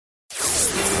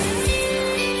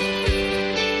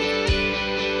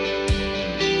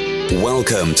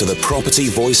Welcome to the Property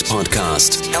Voice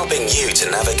Podcast, helping you to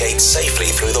navigate safely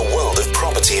through the world of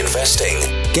property investing.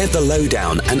 Get the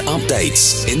lowdown and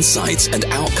updates, insights and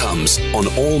outcomes on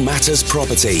all matters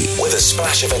property with a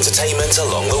splash of entertainment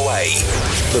along the way.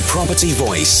 The Property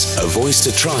Voice, a voice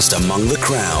to trust among the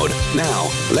crowd.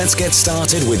 Now, let's get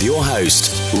started with your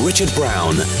host, Richard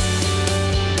Brown.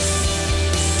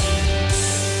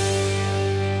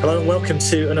 Hello and welcome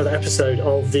to another episode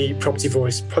of the Property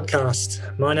Voice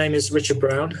podcast. My name is Richard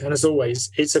Brown, and as always,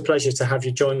 it's a pleasure to have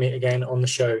you join me again on the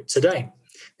show today.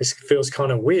 This feels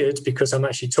kind of weird because I'm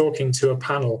actually talking to a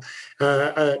panel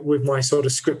with my sort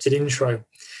of scripted intro.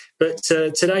 But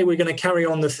today we're going to carry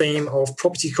on the theme of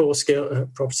property core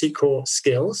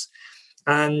skills.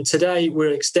 And today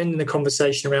we're extending the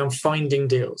conversation around finding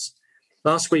deals.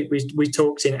 Last week, we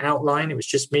talked in outline. It was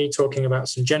just me talking about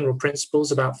some general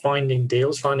principles about finding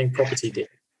deals, finding property deals.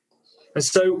 And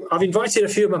so I've invited a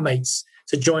few of my mates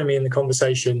to join me in the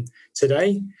conversation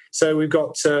today. So we've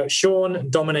got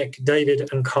Sean, Dominic, David,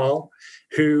 and Carl,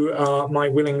 who are my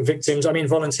willing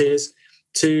volunteers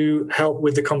to help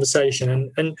with the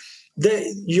conversation. And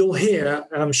you'll hear,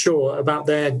 I'm sure, about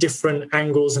their different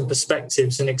angles and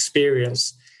perspectives and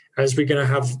experience as we're going to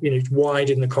have,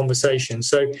 widen the conversation.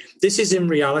 So this is in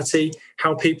reality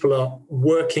how people are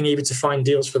working either to find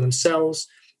deals for themselves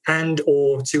and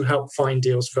or to help find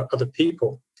deals for other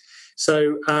people.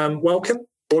 So welcome,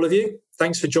 all of you.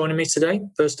 Thanks for joining me today,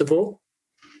 first of all.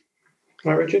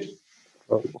 Hi, Richard.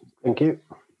 Well, thank you.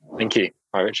 Thank you.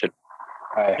 Hi, Richard.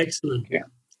 Hi. Excellent. Yeah.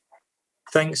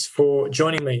 Thanks for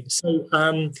joining me. So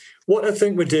what I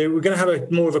think we'll do, we're going to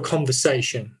have more of a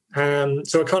conversation.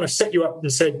 So I kind of set you up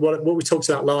and said what we talked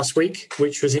about last week,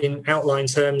 which was in outline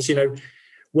terms,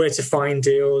 where to find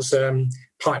deals,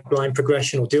 pipeline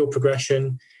progression or deal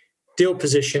progression, deal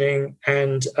positioning,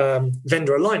 and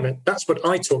vendor alignment. That's what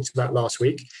I talked about last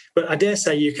week. But I dare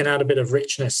say you can add a bit of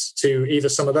richness to either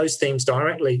some of those themes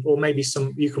directly, or maybe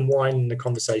you can widen the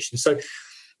conversation. So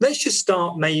let's just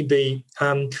start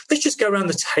let's just go around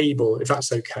the table, if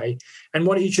that's okay. And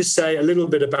why don't you just say a little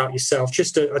bit about yourself,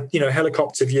 just a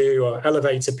helicopter view or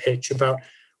elevator pitch about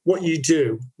what you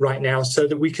do right now so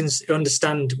that we can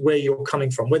understand where you're coming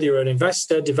from, whether you're an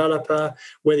investor, developer,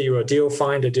 whether you're a deal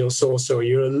finder, deal sourcer, or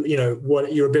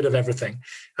you're a bit of everything.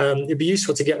 It'd be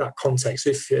useful to get that context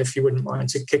if you wouldn't mind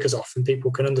to kick us off and people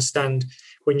can understand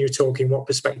when you're talking what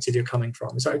perspective you're coming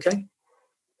from. Is that okay?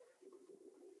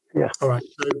 Yeah. All right.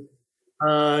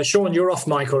 So, Sean, you're off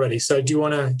mic already. So, do you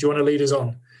want to lead us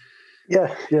on?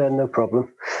 Yeah, no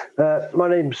problem. My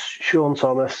name's Sean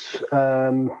Thomas.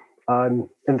 I'm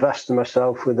investing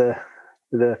myself with a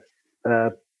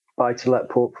buy-to-let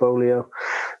portfolio,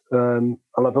 and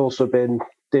I've also been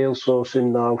deal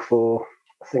sourcing now for,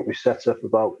 I think we set up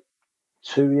about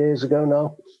 2 years ago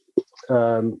now,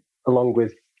 along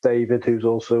with David, who's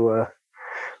also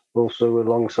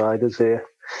alongside us here.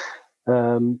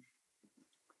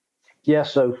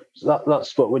 So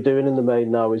that's what we're doing in the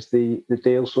main now is the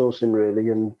deal sourcing really,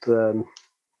 and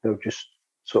just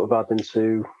sort of adding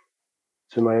to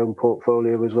my own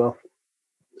portfolio as well.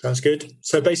 Sounds good.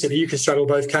 So basically, you can straddle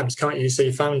both camps, can't you? So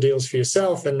you found deals for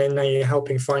yourself, and then now you're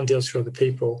helping find deals for other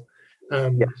people.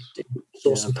 Yes.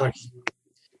 Source and package.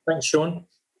 Thanks, Sean.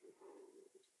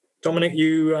 Dominic,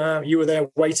 you were there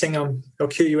waiting. I'll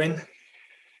cue you in.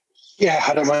 Yeah,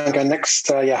 I don't mind going next.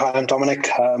 Hi, I'm Dominic.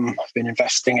 I've been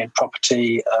investing in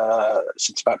property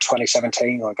since about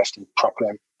 2017, or investing in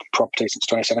property since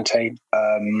 2017.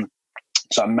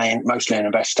 So I'm mostly an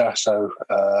investor, so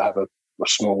I have a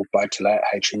small buy-to-let,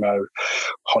 HMO,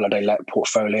 holiday-let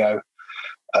portfolio.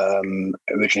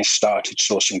 Originally started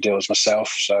sourcing deals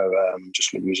myself, so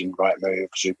just using Rightmove,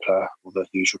 Zoopla, all the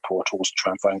usual portals to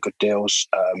try and find good deals.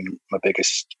 My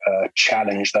biggest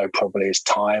challenge, though, probably is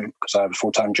time, because I have a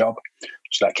full-time job,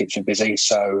 so that keeps me busy.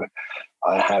 So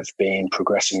I have been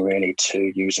progressing really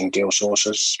to using deal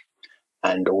sources,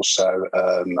 and also,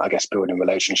 building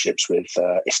relationships with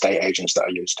estate agents that I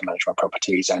use to manage my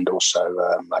properties, and also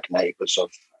like neighbours of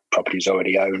properties I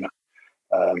already own.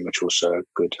 Which also a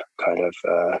good kind of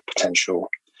potential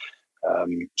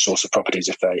source of properties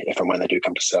if and when they do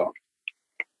come to sell.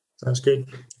 Sounds good.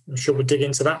 I'm sure we'll dig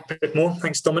into that a bit more.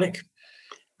 Thanks, Dominic.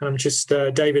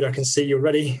 David, I can see you're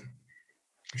ready.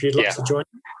 If you'd like to join.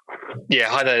 Yeah,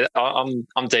 hi there.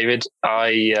 I'm David.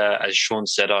 As Sean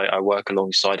said, I work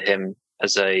alongside him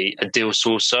as a deal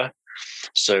sourcer.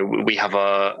 So we have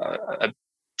a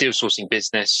deal sourcing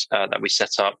business that we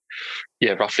set up,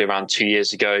 roughly around 2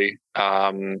 years ago.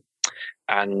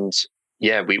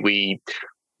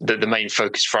 The main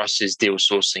focus for us is deal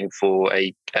sourcing for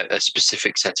a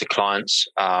specific set of clients.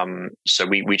 So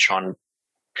we try and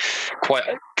quite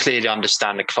clearly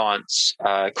understand the client's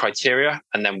criteria,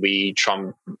 and then we try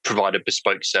and provide a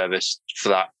bespoke service for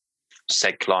that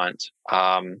said client.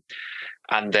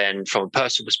 And then from a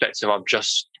personal perspective, I've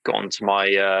just got onto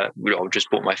I've just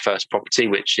bought my first property,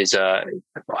 which is I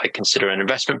consider an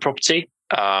investment property.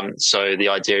 So the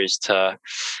idea is to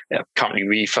currently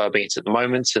refurbing it at the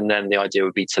moment, and then the idea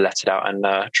would be to let it out and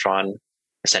try and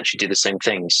essentially do the same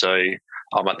thing. So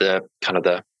I'm at the kind of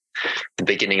the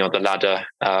beginning of the ladder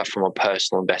from a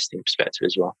personal investing perspective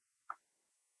as well.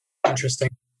 Interesting.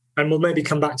 And we'll maybe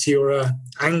come back to your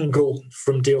angle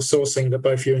from deal sourcing that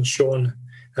both you and Sean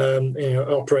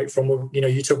operate from.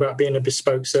 You talk about being a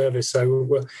bespoke service, so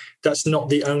that's not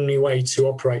the only way to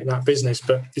operate that business,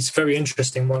 but it's a very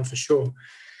interesting one for sure.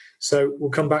 So we'll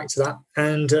come back to that,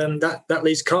 and that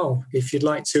leaves Carl, if you'd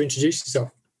like to introduce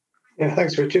yourself. Yeah,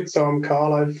 thanks, Richard. So I'm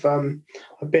Carl. I've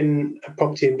been a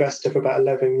property investor for about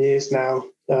 11 years now.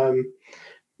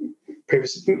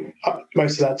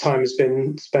 Most of that time has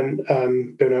been spent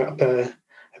building up a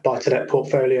buy-to-let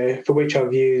portfolio, for which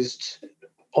I've used,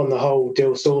 on the whole,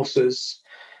 deal sourcers.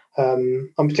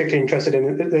 I'm particularly interested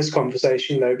in this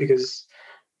conversation, though, because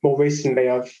more recently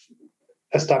I've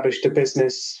established a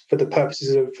business for the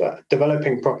purposes of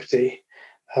developing property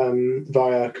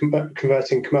via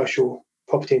converting commercial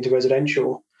property into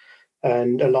residential,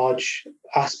 and a large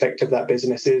aspect of that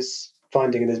business is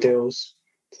finding the deals.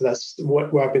 So that's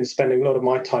where I've been spending a lot of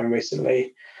my time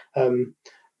recently.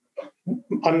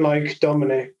 Unlike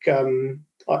Dominic,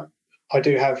 I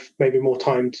do have maybe more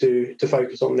time to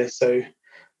focus on this. So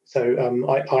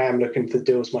I am looking for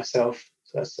deals myself.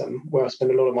 So that's where I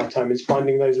spend a lot of my time, is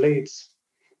finding those leads.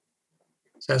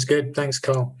 Sounds good. Thanks,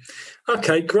 Carl.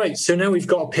 Okay, great. So now we've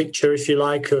got a picture, if you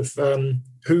like, of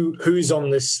who's on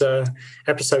this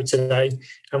episode today,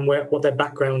 and what their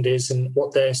background is, and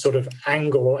what their sort of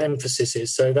angle or emphasis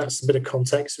is. So that's a bit of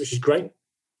context, which is great.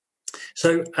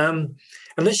 So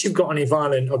unless you've got any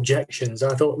violent objections,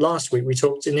 I thought last week I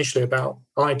talked initially about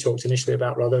where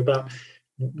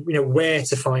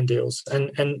to find deals,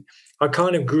 and I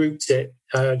kind of grouped it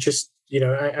and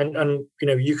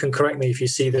you can correct me if you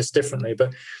see this differently,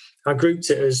 but I grouped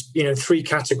it as, three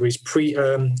categories: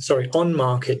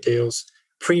 on-market deals,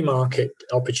 pre-market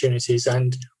opportunities,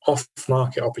 and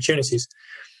off-market opportunities.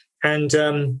 And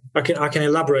I can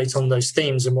elaborate on those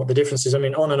themes and what the difference is. I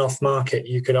mean, on and off-market,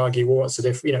 you could argue, well, what's the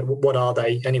difference? What are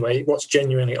they anyway? What's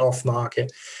genuinely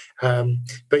off-market?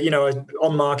 But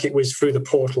on-market was through the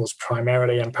portals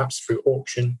primarily, and perhaps through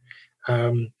auction.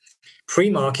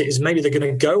 Pre-market is maybe they're going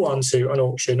to go onto an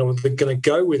auction, or they're going to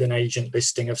go with an agent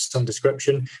listing of some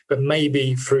description, but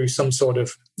maybe through some sort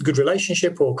of good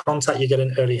relationship or contact, you get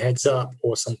an early heads up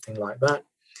or something like that.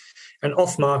 And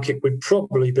off-market would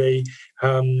probably be,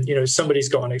 somebody's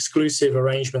got an exclusive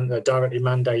arrangement, they're directly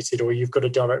mandated, or you've got a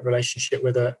direct relationship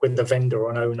with a vendor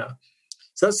or an owner.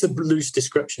 So that's the loose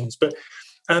descriptions. But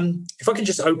if I can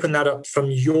just open that up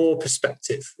from your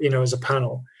perspective, as a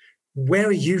panel, where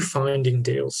are you finding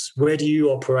deals? Where do you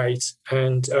operate?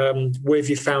 And where have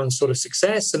you found sort of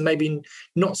success and maybe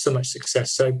not so much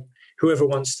success? So whoever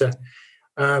wants to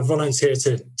volunteer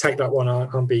to take that one,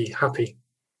 I'll be happy.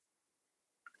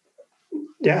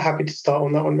 Yeah, happy to start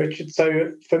on that one, Richard.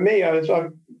 So for me, as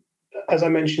I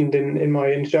mentioned in my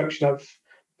introduction, I've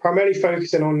primarily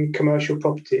focusing on commercial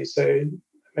property. So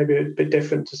maybe a bit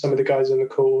different to some of the guys on the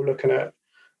call looking at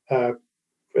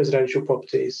residential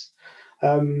properties.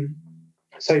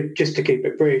 So just to keep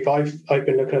it brief, I've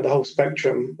been looking at the whole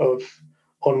spectrum of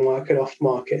on-market,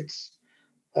 off-markets.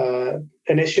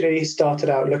 Initially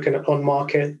started out looking at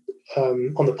on-market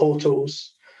on the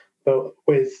portals, but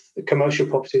with the commercial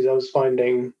properties, I was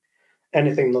finding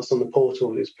anything that's on the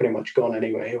portal is pretty much gone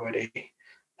anyway already.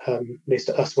 At least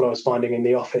that's what I was finding in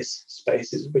the office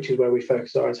spaces, which is where we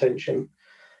focus our attention.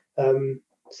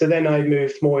 So then I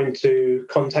moved more into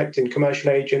contacting commercial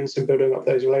agents and building up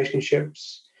those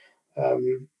relationships.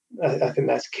 I think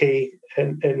that's key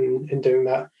in doing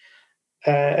that.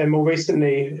 And more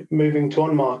recently, moving to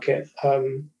on-market,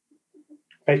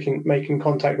 making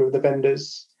contact with the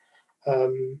vendors,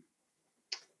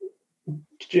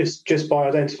 just by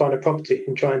identifying a property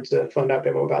and trying to find out a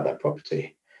bit more about that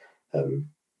property. So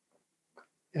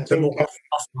more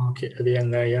off-market at the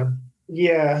end there, yeah?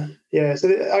 Yeah. So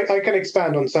I can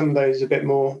expand on some of those a bit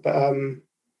more, but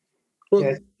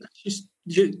just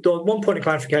one point of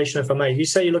clarification, if I may. You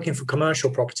say you're looking for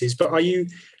commercial properties, but are you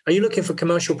looking for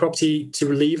commercial property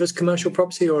to leave as commercial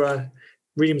property, or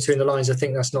reading between the lines, I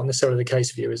think that's not necessarily the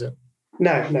case for you, is it?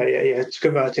 No, yeah, to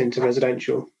convert into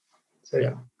residential. So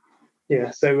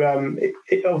yeah. So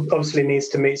it obviously needs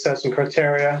to meet certain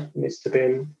criteria. It needs to be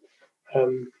in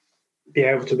be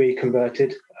able to be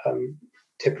converted,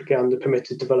 typically under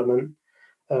permitted development.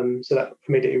 So that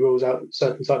immediately rules out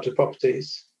certain types of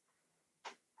properties.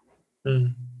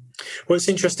 Mm. Well, it's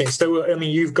interesting. So, I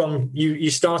mean, you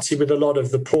started with a lot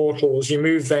of the portals. You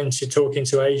moved then to talking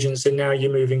to agents, and now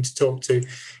you're moving to talk to,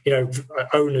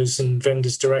 owners and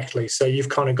vendors directly. So you've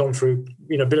kind of gone through,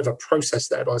 a bit of a process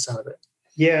there by the sound of it.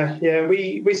 Yeah.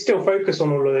 We still focus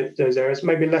on all of those areas,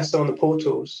 maybe less on the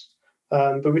portals.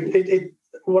 But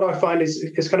what I find is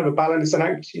it's kind of a balancing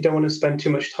act. You don't want to spend too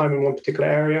much time in one particular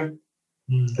area.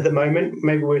 At the moment.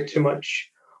 Maybe we're too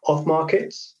much off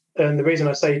markets. And the reason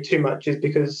I say too much is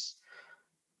because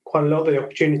quite a lot of the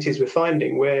opportunities we're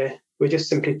finding, we're just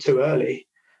simply too early.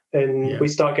 And we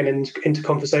start getting into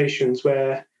conversations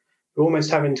where we're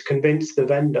almost having to convince the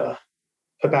vendor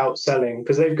about selling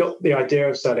because they've got the idea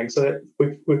of selling. So that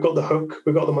we've got the hook,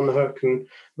 we've got them on the hook, and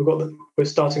we're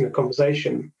starting a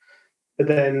conversation. But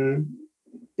then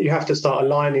you have to start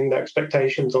aligning their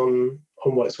expectations on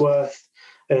what it's worth.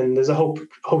 And there's a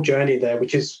whole journey there,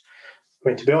 which is, I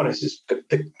mean, to be honest, is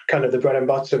the kind of the bread and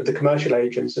butter of the commercial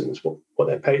agents and what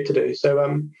they're paid to do.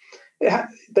 So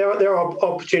there are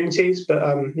opportunities, but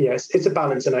it's a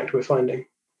balancing act we're finding.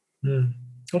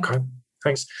 Okay,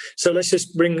 thanks. So let's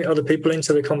just bring other people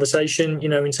into the conversation,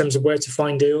 in terms of where to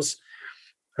find deals.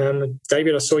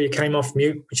 David, I saw you came off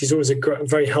mute, which is always a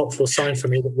very helpful sign for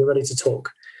me that we're ready to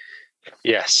talk.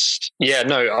 Yes. Yeah,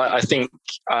 no, I think...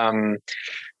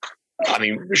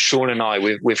 Sean and I,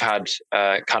 we've had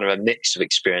kind of a mix of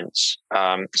experience.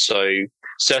 So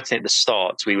certainly at the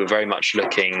start, we were very much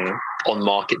looking on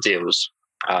market deals.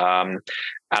 And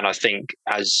I think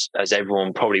as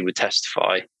everyone probably would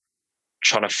testify,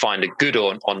 trying to find a good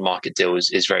on market deal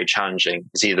is very challenging.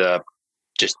 It's either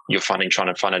just trying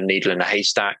to find a needle in a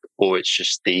haystack, or it's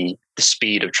just the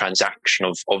speed of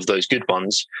transaction of those good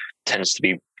ones tends to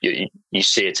be, you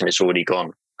see it and it's already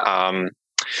gone.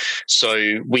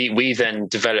 So we then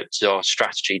developed our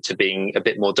strategy to being a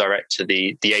bit more direct to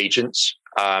the agents,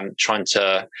 trying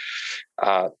to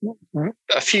a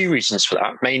few reasons for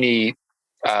that. Mainly,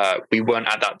 we weren't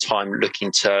at that time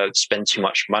looking to spend too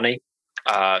much money.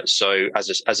 So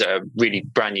as a really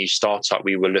brand new startup,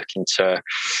 we were looking to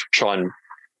try and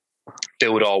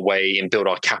build our way and build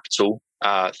our capital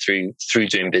through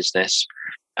doing business.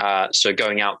 So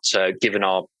going out to given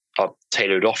our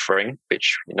tailored offering,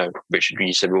 which, Richard,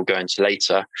 you said we'll go into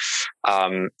later,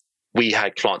 we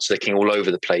had clients looking all over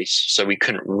the place. So we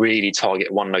couldn't really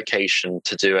target one location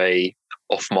to do a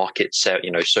off-market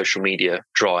social media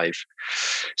drive.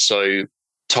 So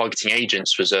targeting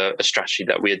agents was a strategy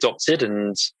that we adopted,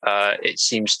 and it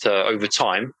seems to, over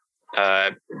time,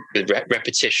 with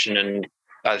repetition and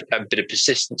a bit of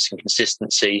persistence and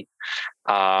consistency,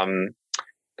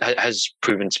 has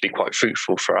proven to be quite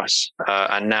fruitful for us.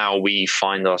 And now we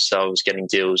find ourselves getting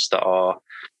deals that are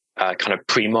kind of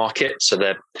pre-market. So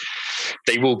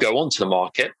they will go onto the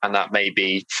market, and that may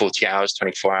be 40 hours,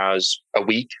 24 hours a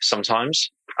week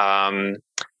sometimes.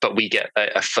 But we get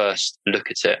a first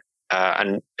look at it.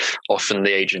 And often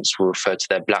the agents will refer to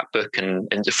their black book. And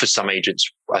for some agents,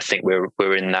 I think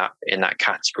we're in that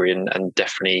category, and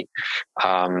definitely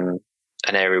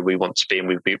an area we want to be, and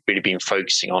we've really been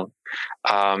focusing on.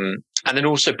 And then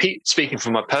also speaking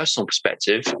from my personal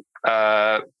perspective,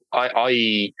 I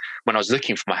when I was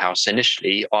looking for my house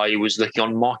initially, I was looking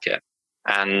on market,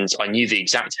 and I knew the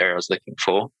exact area I was looking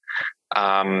for.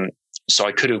 So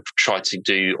I could have tried to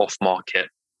do off market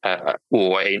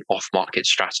or an off market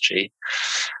strategy.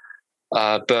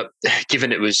 But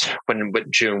given it was when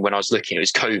I was looking, it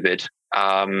was COVID,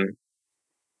 kind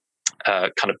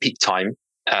of peak time.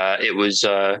 It was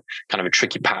kind of a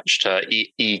tricky patch to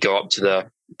go up to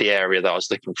the area that I was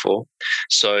looking for.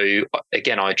 So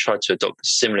again, I tried to adopt a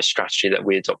similar strategy that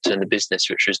we adopted in the business,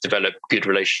 which was develop good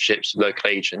relationships with local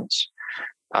agents.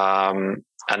 And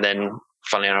then,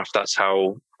 funnily enough, that's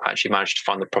how I actually managed to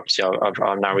find the property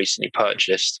I've now recently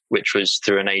purchased, which was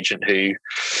through an agent who,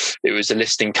 it was a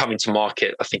listing coming to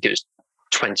market. I think it was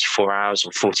 24 hours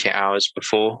or 48 hours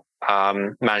before,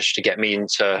 managed to get me in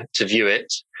to view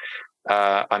it.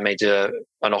 I made an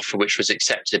offer which was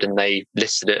accepted, and they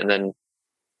listed it, and then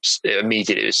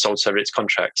immediately it was sold over its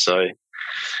contract. So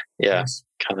nice.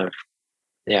 There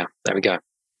we go.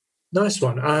 Nice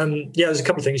one. There's a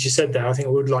couple of things you said there I think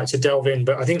I would like to delve in,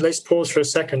 but I think let's pause for a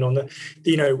second on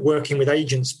the working with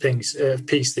agents piece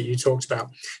that you talked about.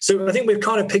 So I think we've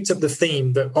kind of picked up the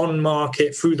theme that on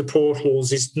market through the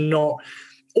portals is not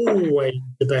always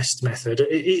the best method.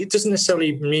 It doesn't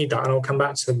necessarily need that, and I'll come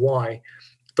back to why.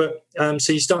 But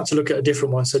so you start to look at a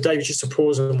different one. So David, just to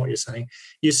pause on what you're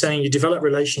saying you develop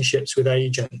relationships with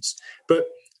agents, but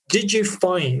did you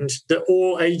find that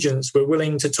all agents were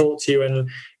willing to talk to you and,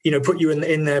 put you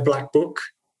in their black book?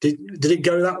 Did it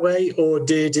go that way, or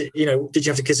did you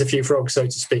have to kiss a few frogs, so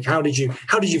to speak? How did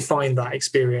you find that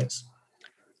experience?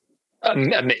 A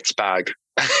mixed bag,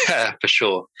 for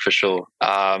sure.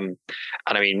 And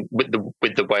I mean, with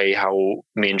the way how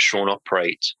me and Sean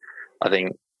operate, I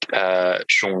think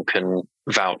Sean can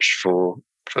vouch for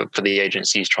the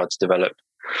agencies tried to develop.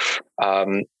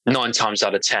 9 times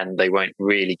out of 10, they won't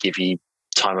really give you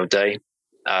time of day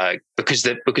because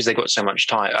they've got so much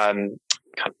time.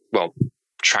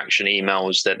 Traction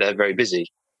emails that they're very busy,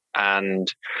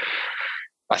 and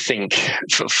I think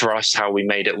for us, how we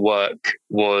made it work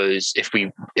was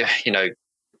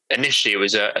initially it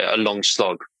was a long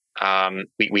slog.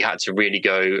 We had to really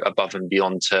go above and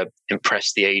beyond to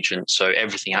impress the agent. So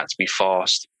everything had to be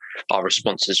fast. Our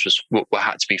responses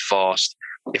had to be fast.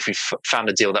 If we found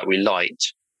a deal that we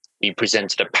liked, we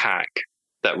presented a pack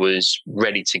that was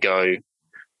ready to go,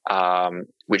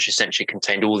 which essentially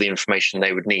contained all the information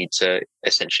they would need to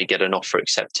essentially get an offer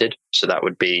accepted. So that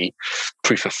would be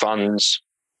proof of funds,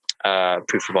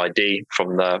 proof of ID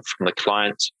from the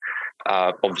client,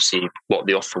 obviously what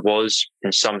the offer was.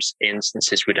 In some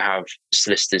instances, we'd have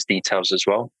solicitors' details as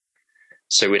well.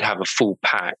 So we'd have a full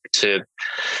pack and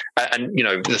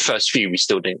the first few we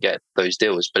still didn't get those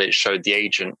deals, but it showed the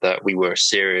agent that we were a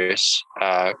serious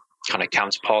kind of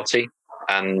counterparty,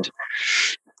 and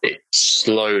it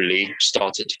slowly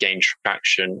started to gain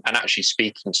traction. And actually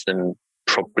speaking to them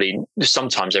probably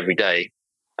sometimes every day,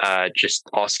 just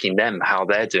asking them how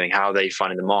they're doing, how they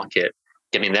finding the market,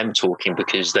 getting them talking,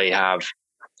 because they have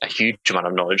a huge amount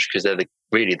of knowledge because they're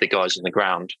really the guys on the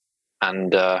ground.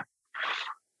 And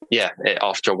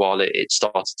after a while, it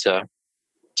started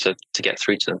to get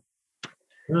through to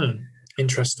them.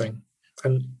 Interesting.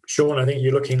 And Sean, I think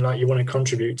you're looking like you want to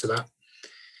contribute to that.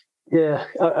 Yeah,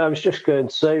 I was just going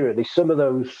to say, really, some of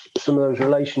those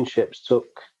relationships took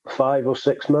 5 or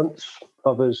 6 months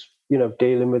of us,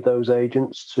 dealing with those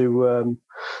agents for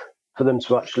them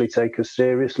to actually take us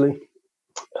seriously.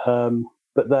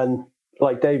 But then,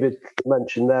 like David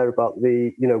mentioned there about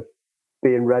the,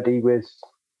 being ready with,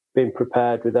 being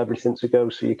prepared with everything to go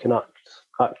so you can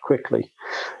act quickly.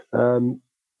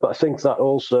 But I think that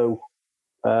also,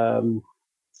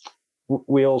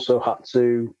 we also had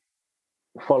to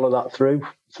follow that through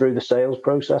the sales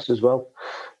process as well.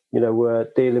 We're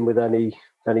dealing with any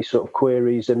sort of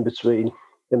queries in between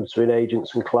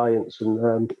agents and clients,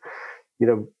 and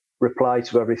reply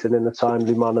to everything in a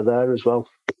timely manner there as well.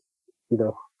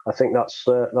 I think that's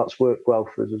worked well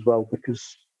for us as well,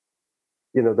 because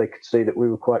they could see that we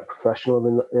were quite professional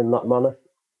in that manner.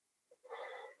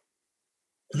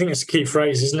 I think it's a key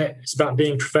phrase, isn't it? It's about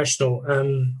being professional.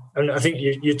 And I think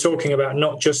you're talking about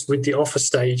not just with the offer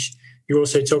stage, you're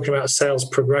also talking about sales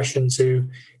progression to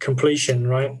completion,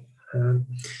 right?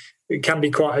 It can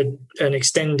be quite an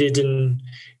extended and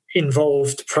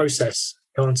involved process,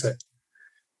 can't it?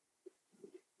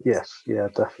 Yes, yeah,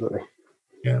 definitely.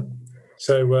 Yeah.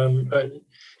 So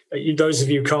those of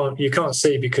you can't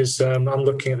see because I'm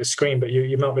looking at the screen, but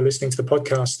you might be listening to the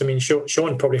podcast. I mean,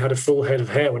 Sean probably had a full head of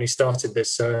hair when he started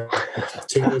this 2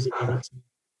 years ago.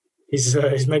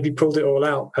 He's maybe pulled it all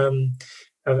out.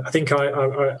 I think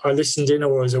I listened in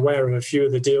or was aware of a few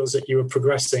of the deals that you were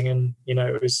progressing, and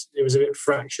it was a bit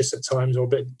fractious at times, or a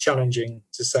bit challenging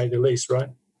to say the least, right?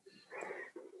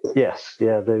 Yes,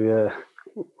 yeah,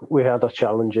 we had our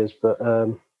challenges, but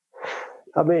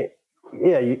I mean,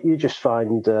 yeah, you just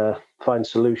find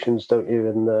solutions, don't you?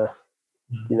 And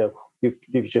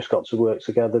you've just got to work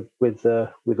together with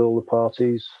all the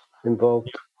parties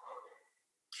involved.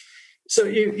 So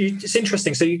it's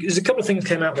interesting. So there's a couple of things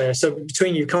came out there. So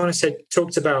between you kind of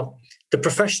talked about the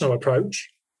professional approach,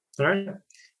 right?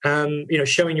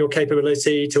 Showing your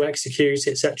capability to execute,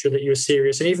 etc., that you were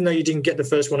serious. And even though you didn't get the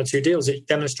first 1 or 2 deals, it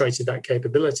demonstrated that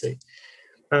capability,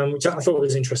 which I thought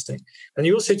was interesting. And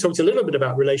you also talked a little bit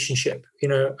about relationship,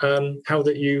 how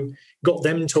that you got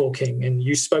them talking and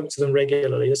you spoke to them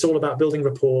regularly. It's all about building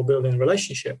rapport, building a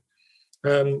relationship,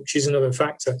 which is another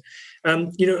factor. A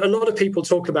lot of people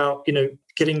talk about,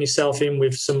 getting yourself in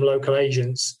with some local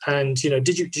agents. And,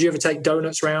 did you ever take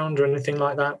donuts round or anything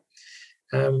like that?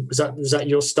 Was that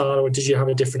your style, or did you have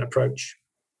a different approach?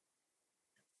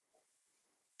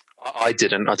 I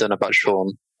didn't. I don't know about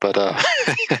Sean, but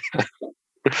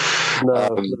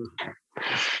no.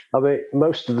 I mean,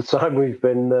 most of the time we've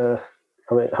been.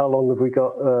 How long have we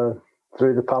got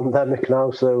through the pandemic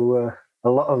now? So a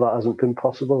lot of that hasn't been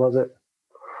possible, has it?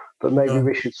 But maybe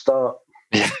we should start.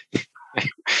 Yeah.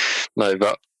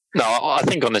 I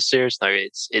think on a serious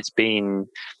note, it's been.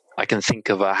 I can think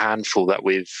of a handful that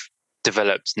we've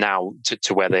developed now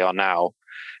to where they are now.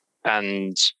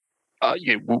 And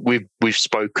we've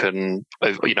spoken,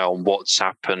 on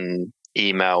WhatsApp and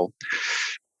email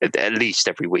at least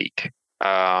every week.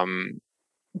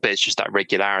 But it's just that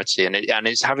regularity, and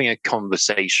it's having a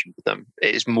conversation with them.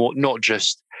 It's more not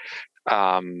just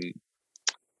trying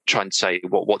to say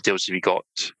what deals have you got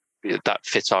that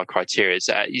fit our criteria.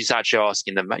 It's actually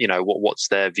asking them, what's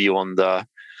their view on the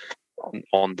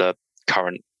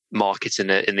current market in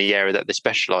the area that they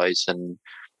specialize, and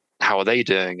how are they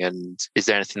doing, and is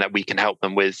there anything that we can help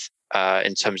them with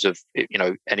in terms of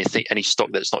any stock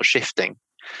that's not shifting.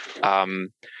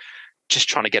 Just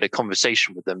trying to get a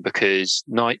conversation with them, because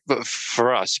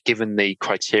for us, given the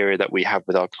criteria that we have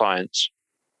with our clients,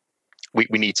 we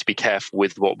need to be careful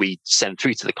with what we send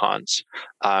through to the clients,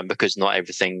 because not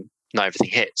everything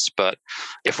hits. But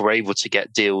if we're able to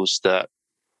get deals that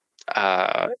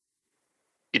are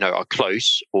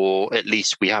close, or at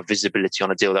least we have visibility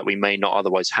on a deal that we may not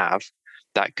otherwise have,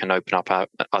 that can open up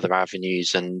other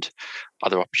avenues and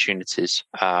other opportunities.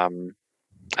 And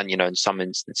in some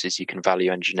instances, you can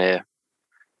value engineer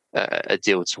a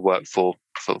deal to work for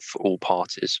all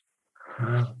parties.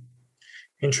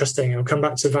 Interesting. I'll come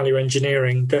back to value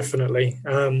engineering, definitely,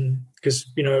 because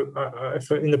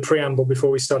in the preamble before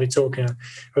we started talking, I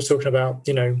was talking about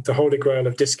the holy grail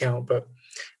of discount, but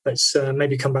let's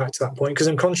maybe come back to that point, because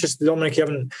I'm conscious, Dominic, you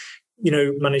haven't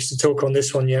managed to talk on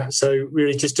this one yet. So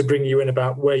really, just to bring you in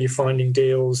about where you're finding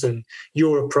deals and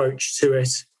your approach to it,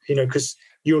 because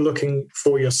you're looking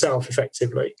for yourself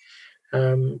effectively.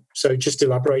 So just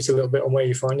elaborate a little bit on where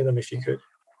you're finding them, if you could.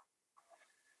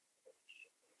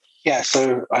 Yeah,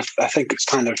 so I think it's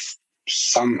kind of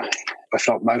if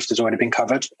not most, has already been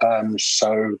covered.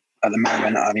 So at the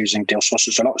moment, I'm using deal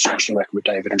sources a lot, especially working with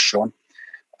David and Sean.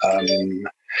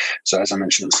 So as I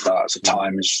mentioned at the start, so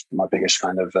time is my biggest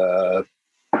kind of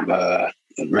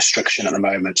restriction at the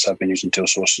moment. So I've been using deal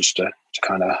sources to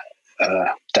kind of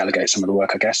delegate some of the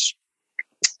work, I guess.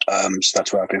 So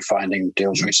that's where I've been finding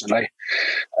deals recently.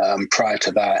 Prior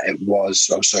to that, I was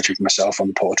searching for myself on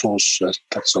the portals.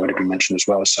 That's already been mentioned as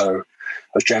well. So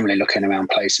I was generally looking around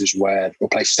places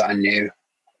that I knew,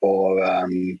 or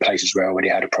places where I already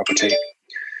had a property.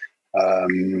 So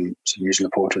using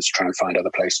the portals to try and find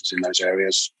other places in those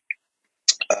areas.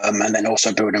 And then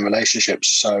also building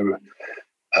relationships. So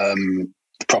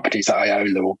the properties that I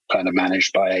own, they're all kind of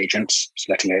managed by agents,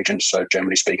 letting agents. So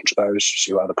generally speaking to those,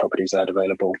 see what other properties they had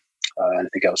available,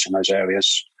 anything else in those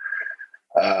areas.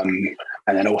 And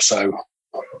then also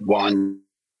one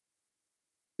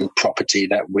property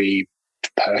that we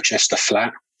purchased, a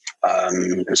flat.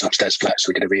 It was an upstairs flat, so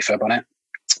we did a refurb on it.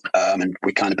 And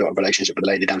we kind of built a relationship with the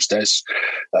lady downstairs.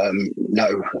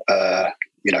 No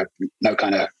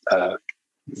kind of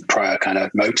prior kind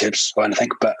of motives or anything,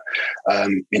 but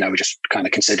we just kind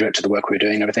of considerate to the work we were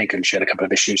doing and everything, and she had a couple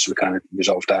of issues, so we kind of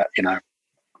resolved that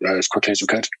as quickly as we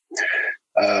could.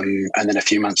 And then a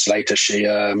few months later, she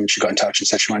got in touch and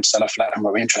said she wanted to sell her flat and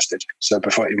were we interested. So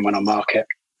before it even went on market,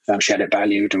 she had it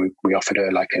valued, and we offered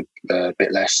her like a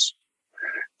bit less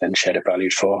than she had it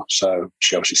valued for. So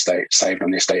she obviously saved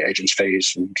on the estate agent's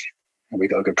fees, and we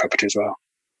got a good property as well.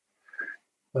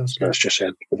 So it's just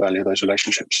the value of those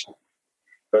relationships.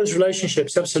 Those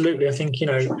relationships, absolutely. I think,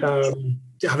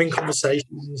 having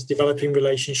conversations, developing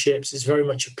relationships is very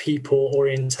much a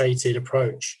people-orientated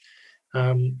approach.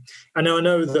 And I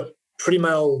know that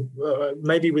Pretty-Mail,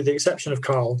 maybe with the exception of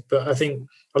Carl, but I think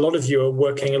a lot of you are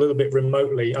working a little bit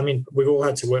remotely. I mean, we've all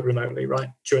had to work remotely, right,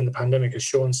 during the pandemic, as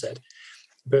Sean said.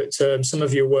 But some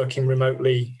of you are working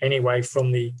remotely anyway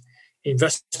from the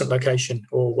investment location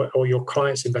or your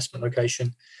client's investment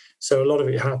location. So a lot of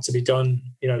it had to be done,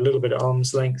 a little bit at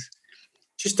arm's length.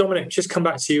 Just Dominic, just come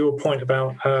back to your point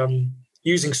about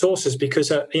using sources,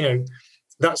 because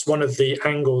that's one of the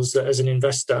angles that as an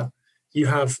investor you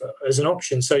have as an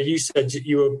option. So you said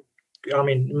you were,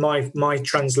 my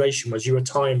translation was you were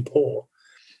time poor.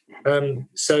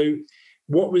 So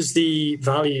what was the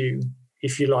value,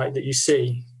 if you like, that you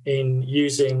see in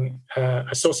using a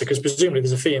sourcer? Because presumably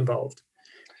there's a fee involved,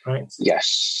 right?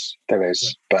 Yes, there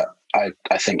is, but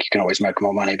I think you can always make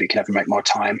more money, but you can never make more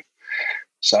time.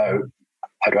 So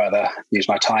I'd rather use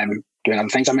my time doing other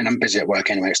things. I mean, I'm busy at work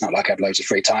anyway. It's not like I have loads of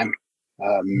free time.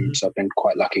 So I've been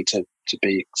quite lucky to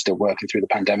be still working through the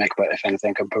pandemic, but if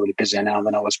anything, I'm probably busier now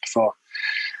than I was before.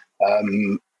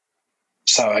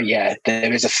 So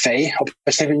there is a fee,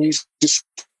 obviously, when using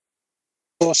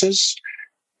sources,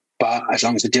 but as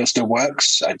long as the deal still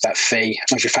works, that fee,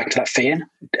 as long as you factor that fee in,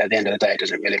 at the end of the day, it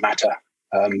doesn't really matter.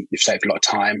 You've saved a lot of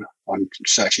time on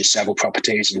searching several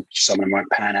properties and some of them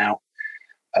won't pan out.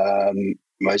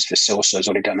 most of the sourcer has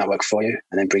already done that work for you,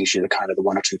 and then brings you the kind of the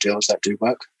one or two deals that do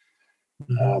work.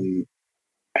 And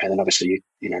then obviously,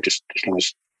 just as long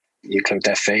as you include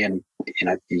their fee and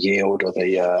the yield or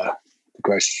the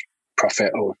gross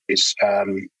profit or is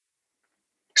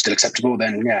still acceptable,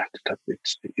 then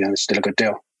it's still a good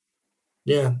deal.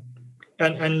 Yeah,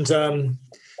 and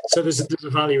so there's a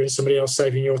value in somebody else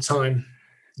saving your time.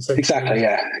 Exactly.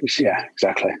 Yeah.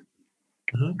 Exactly.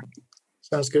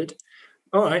 Sounds good.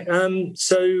 All right.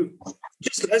 So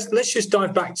let's just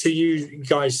dive back to you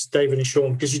guys, David and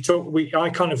Sean, because you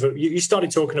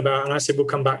started talking about, and I said we'll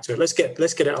come back to it. Let's get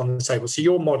it on the table. So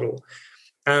your model.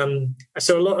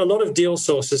 So a lot of deal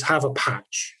sources have a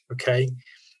patch. Okay,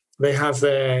 they have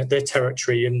their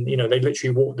territory, and they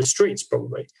literally walk the streets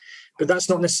probably, but that's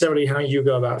not necessarily how you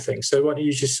go about things. So why don't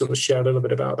you just sort of share a little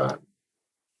bit about that?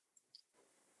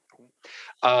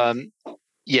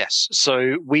 Yes.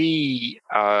 So we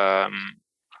want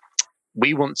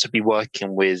to be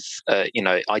working with,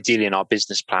 ideally in our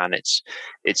business plan, it's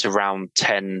around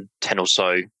 10 or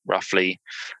so roughly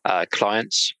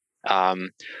clients.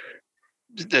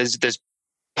 There's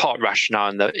part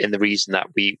rationale in the reason that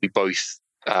we both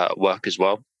work as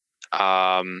well.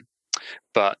 But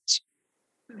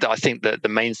I think that the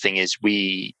main thing is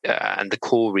and the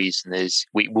core reason is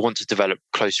we want to develop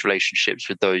close relationships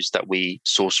with those that we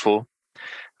source for.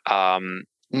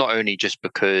 Not only just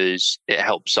because it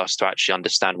helps us to actually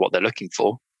understand what they're looking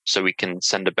for, so we can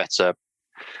send a better,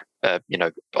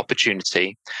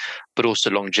 opportunity, but also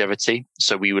longevity.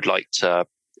 So we would like to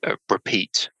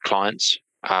repeat clients,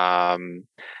 and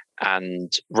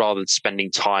rather than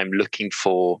spending time looking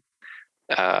for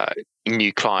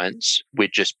new clients, we're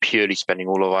just purely spending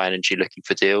all of our energy looking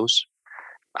for deals,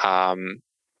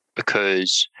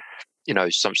 because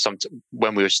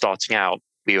when we were starting out,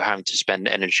 we were having to spend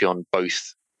energy on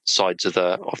both sides of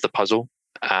the puzzle,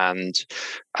 and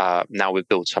now we've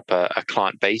built up a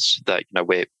client base that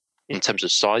we're, in terms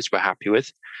of size, we're happy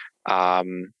with.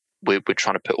 We're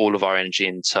trying to put all of our energy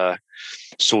into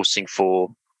sourcing for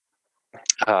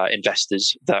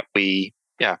investors that we're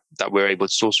able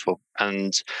to source for.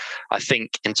 And I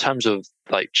think in terms of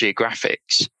like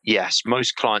geographics, yes,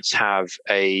 most clients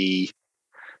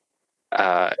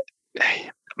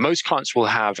will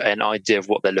have an idea of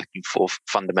what they're looking for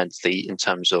fundamentally in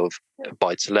terms of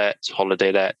buy-to-let,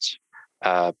 holiday-let,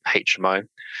 HMO.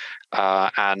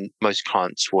 And most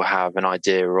clients will have an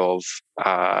idea of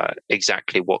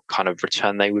exactly what kind of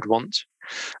return they would want.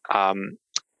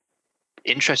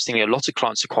 Interestingly, a lot of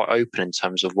clients are quite open in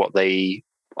terms of what they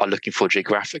are looking for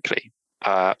geographically,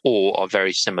 or are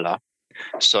very similar.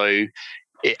 So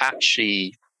it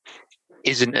actually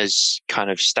isn't as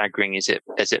kind of staggering as it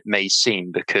may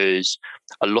seem, because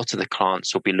a lot of the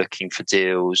clients will be looking for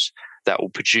deals that will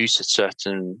produce a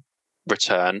certain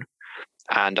return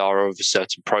and are of a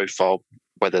certain profile,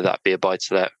 whether that be a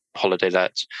buy-to-let,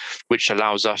 holiday-let, which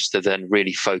allows us to then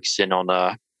really focus in on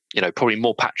probably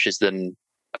more patches than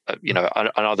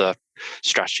another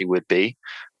strategy would be.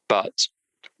 But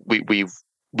we've,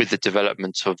 with the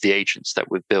development of the agents that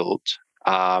we've built,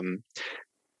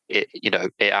 it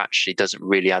actually doesn't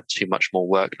really add too much more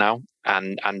work now.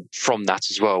 And from that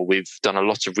as well, we've done a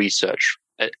lot of research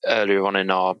earlier on in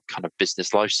our kind of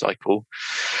business life cycle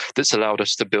that's allowed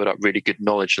us to build up really good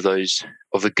knowledge of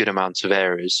a good amount of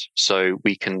areas. So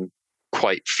we can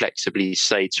quite flexibly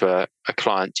say to a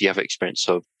client, do you have experience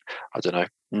of, I don't know,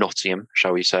 Nottingham,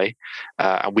 shall we say?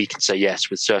 And we can say yes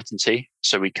with certainty.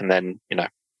 So we can then,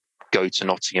 go to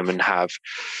Nottingham and have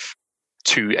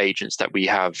two agents that we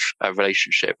have a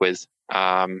relationship with.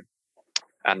 That's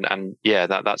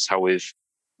how we've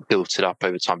built it up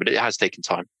over time, but it has taken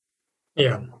time.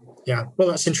 Yeah. Well,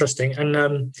 that's interesting.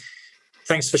 And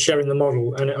thanks for sharing the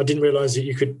model. And I didn't realize that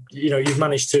you could, you've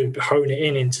managed to hone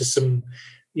it into some,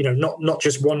 not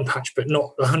just one patch, but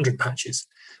not 100 patches.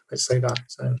 Let's say that.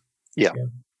 So, yeah.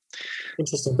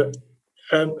 Interesting. But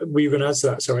were you going to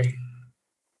answer that? Sorry.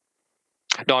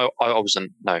 No, I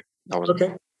wasn't. No, I wasn't.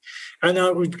 Okay. And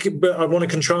but I want to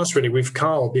contrast really with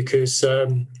Carl, because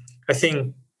I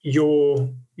think you're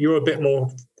a bit more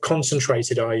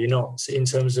concentrated, are you not, in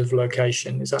terms of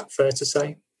location? Is that fair to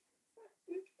say?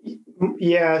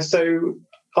 Yeah, so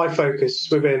I focus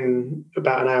within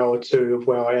about an hour or two of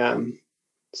where I am.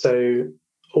 So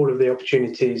all of the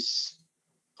opportunities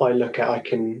I look at, I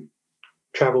can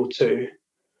travel to,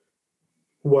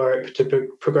 work to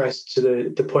progress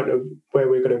to the point of where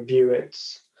we're going to view it.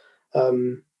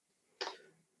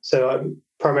 So I'm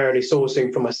primarily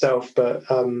sourcing for myself, but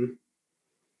I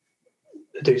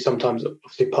do sometimes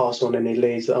obviously pass on any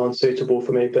leads that aren't suitable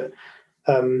for me. But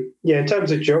in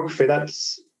terms of geography,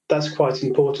 that's quite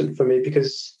important for me,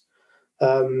 because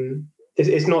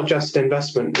it's not just an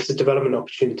investment; it's a development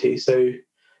opportunity. So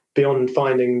beyond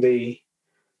finding the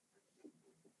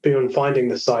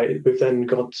site, we've then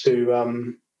got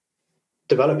to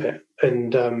develop it,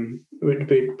 and we'd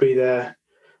be there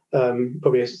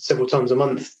probably several times a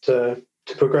month to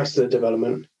progress the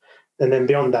development. And then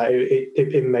beyond that,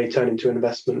 it may turn into an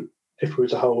investment if we were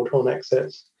to hold on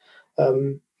exits.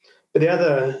 But the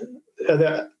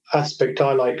other aspect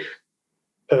I like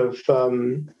of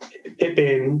it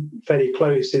being fairly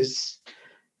close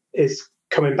is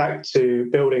coming back to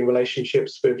building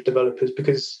relationships with developers,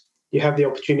 because you have the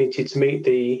opportunity to meet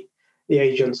the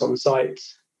agents on site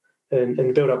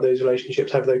and build up those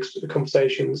relationships, have those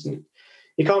conversations. And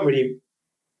you can't really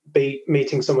beat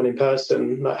meeting someone in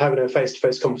person, like having a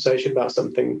face-to-face conversation about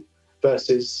something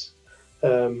versus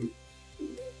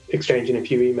exchanging a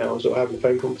few emails or having a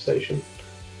phone conversation.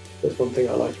 That's one thing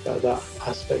I like about that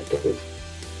aspect of it,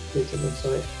 meeting on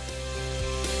site.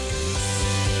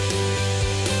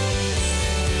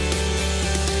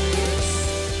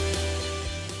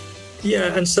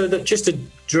 Yeah, and so that, just to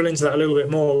drill into that a little bit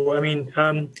more, I mean,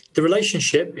 the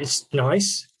relationship is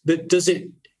nice, but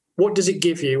what does it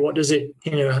give you? What does it,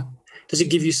 does it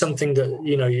give you something that,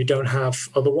 you don't have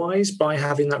otherwise by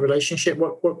having that relationship?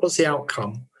 What's the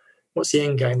outcome? What's the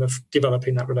end game of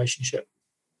developing that relationship?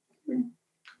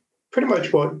 Pretty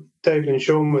much what David and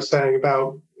Sean were saying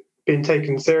about being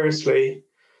taken seriously.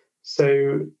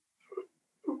 So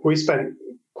we spent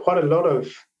quite a lot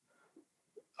of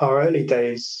our early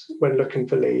days when looking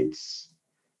for leads,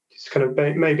 just kind of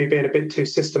maybe being a bit too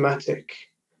systematic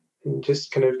and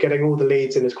just kind of getting all the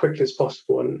leads in as quickly as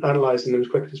possible and analysing them as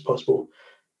quickly as possible.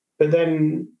 But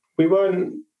then we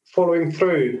weren't following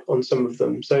through on some of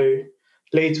them. So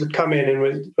leads would come in and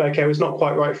it was not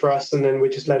quite right for us, and then we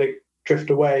just let it drift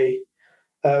away.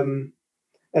 And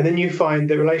then you find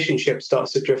the relationship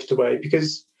starts to drift away,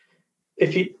 because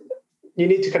if you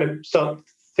need to kind of start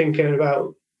thinking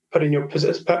about putting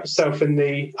yourself in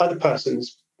the other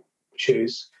person's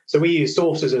shoes. So we use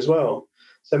sources as well.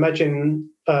 So imagine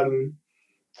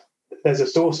there's a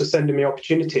source sending me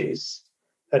opportunities,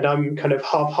 and I'm kind of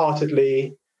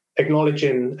half-heartedly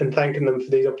acknowledging and thanking them for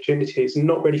these opportunities and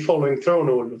not really following through on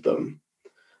all of them.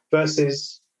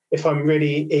 Versus if I'm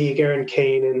really eager and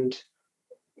keen and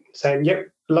saying, yep,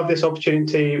 love this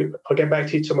opportunity, I'll get back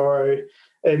to you tomorrow,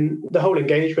 and the whole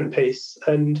engagement piece.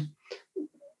 And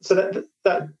so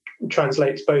that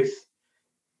translates both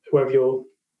whether you're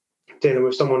dealing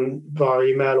with someone via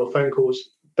email or phone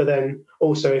calls, but then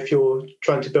also if you're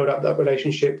trying to build up that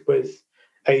relationship with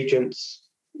agents,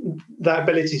 that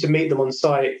ability to meet them on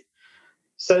site,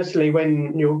 certainly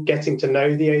when you're getting to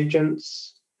know the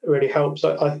agents, really helps.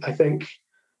 I think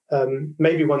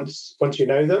maybe once you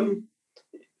know them,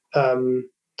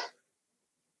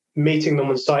 meeting them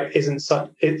on site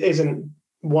isn't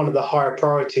one of the higher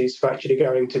priorities for actually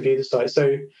going to view the site.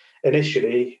 So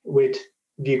initially, we'd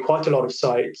view quite a lot of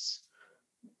sites,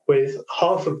 with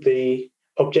half of the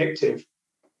objective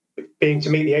being to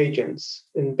meet the agents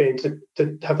and being to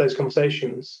have those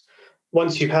conversations.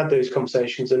 Once you've had those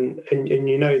conversations and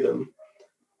you know them,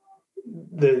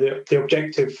 the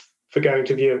objective for going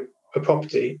to view a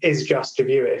property is just to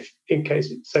view it, in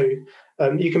case. So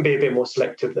you can be a bit more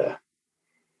selective there.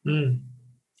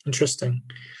 Interesting.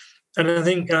 And I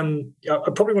think I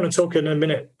probably want to talk in a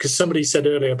minute, because somebody said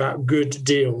earlier about good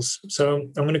deals. So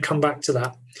I'm going to come back to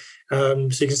that, so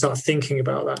you can start thinking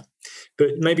about that.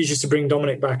 But maybe just to bring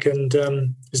Dominic back, and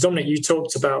as Dominic, you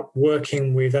talked about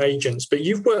working with agents, but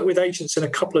you've worked with agents in a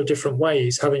couple of different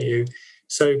ways, haven't you?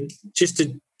 So just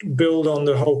to build on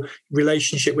the whole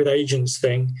relationship with agents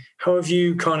thing, how have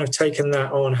you kind of taken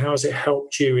that on? How has it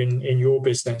helped you in your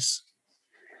business?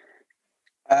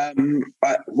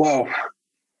 Well,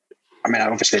 I mean,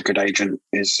 obviously a good agent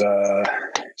is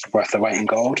worth the weight in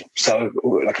gold. So,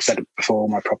 like I said before,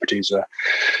 my properties are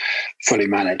fully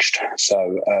managed.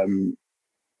 So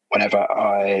whenever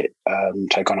I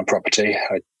take on a property,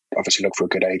 I obviously look for a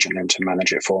good agent and to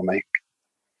manage it for me.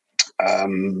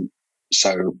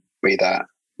 So be that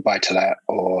buy-to-let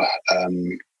or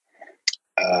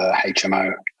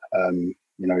HMO,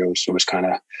 you're always kind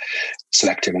of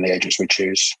selective in the agents we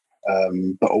choose.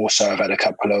 But also I've had a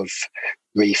couple of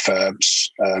refurbs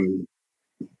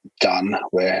done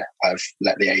where I've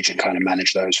let the agent kind of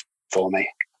manage those for me.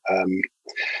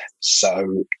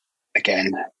 So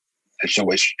again, it's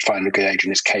always finding a good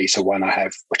agent. Is case of one I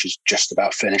have, which is just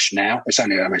about finished now. It's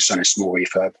only a small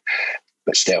refurb,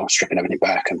 but still stripping everything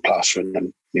back and plastering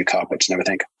and new carpets and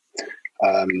everything.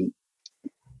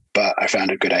 But I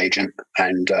found a good agent,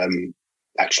 and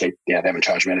actually, they haven't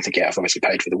charged me anything yet. I've obviously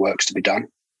paid for the works to be done.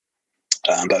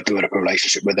 But I built up a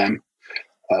relationship with them.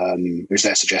 It was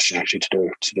their suggestion actually to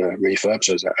do a refurb.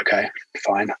 So I was like, okay,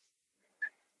 fine.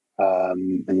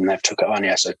 And then they've took it on.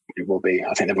 Yeah, so it will be.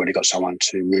 I think they've already got someone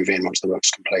to move in once the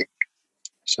work's complete.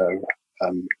 So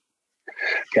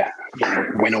yeah,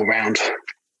 win all round.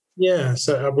 Yeah,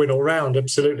 so a win all round,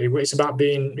 absolutely. It's about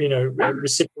being,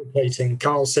 reciprocating.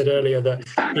 Carl said earlier that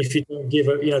if you don't give,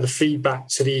 the feedback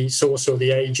to the source or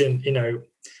the agent,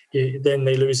 then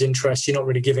they lose interest. You're not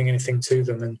really giving anything to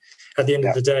them, and at the end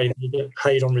of the day, you get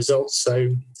paid on results. So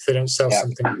if they don't sell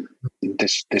something,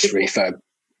 this refurb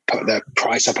put the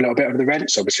price up a little bit over the rent.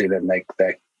 So obviously, then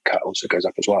their cut also goes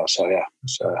up as well. So yeah,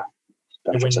 so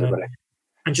benefits everybody.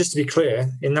 And just to be clear,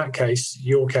 in that case,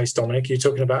 your case, Dominic, you're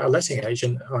talking about a letting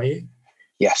agent, are you?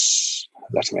 Yes,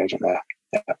 letting agent there.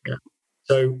 Yeah.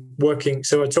 So I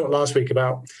talked last week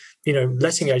about,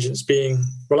 letting agents being,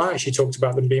 I actually talked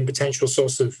about them being potential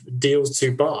source of deals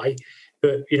to buy.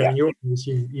 But, in your case,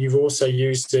 you've also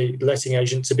used the letting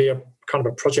agent to be a kind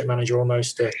of a project manager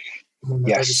almost.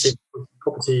 Yes.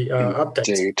 Property updates.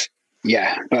 Indeed.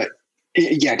 Yeah,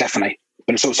 definitely.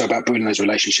 But it's also about building those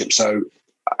relationships. So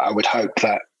I would hope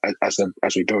that as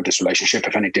we build this relationship,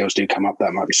 if any deals do come up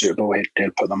that might be suitable,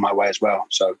 he'll put them my way as well.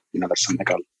 So, that's something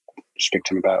I'll speak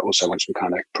to him about also once we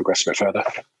kind of progress a bit further.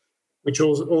 Which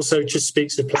also just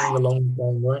speaks to playing the long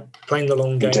game, right? Playing the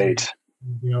long game. Indeed.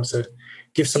 So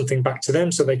give something back to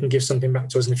them so they can give something back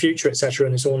to us in the future, etc.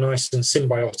 And it's all nice and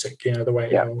symbiotic, the way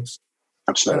it goes.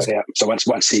 Absolutely, yeah. So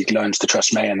once he learns to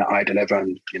trust me and that I deliver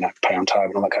and, pay on time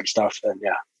and all that kind of stuff, then,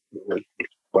 we'll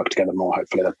work together more.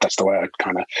 Hopefully that's the way I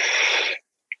kind of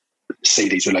see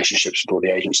these relationships with all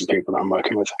the agents and people that I'm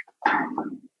working with.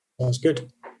 Sounds good.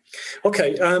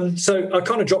 Okay, so I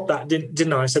kind of dropped that,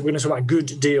 didn't I? I said we're going to talk about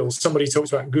good deals. Somebody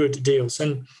talks about good deals.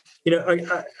 And,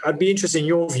 I'd be interested in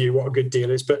your view what a good deal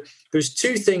is. But there's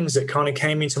two things that kind of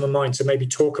came into my mind to maybe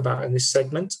talk about in this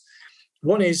segment.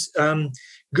 One is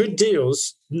good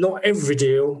deals. Not every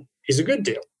deal is a good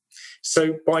deal.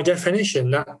 So by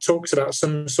definition, that talks about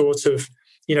some sort of,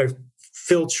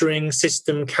 filtering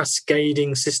system,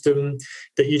 cascading system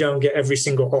that you don't get every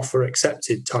single offer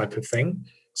accepted type of thing.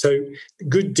 So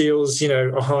good deals,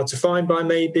 are hard to find by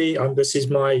maybe. This is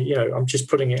my, I'm just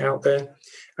putting it out there.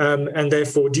 And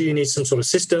therefore, do you need some sort of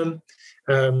system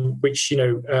which,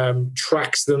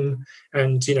 tracks them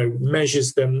and,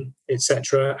 measures them,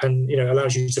 etc., and,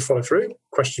 allows you to follow through? ?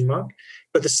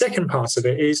 But the second part of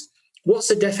it is, what's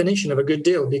the definition of a good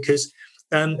deal? Because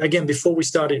again, before we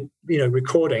started,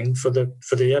 recording for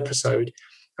the episode,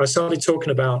 I started talking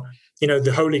about,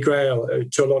 the holy grail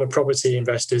to a lot of property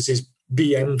investors is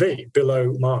BMV,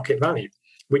 below market value,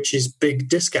 which is big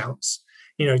discounts,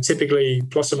 typically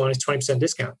plus or minus 20%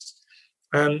 discounts.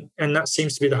 And that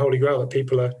seems to be the holy grail that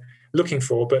people are looking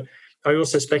for. But I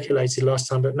also speculated last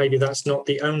time, but maybe that's not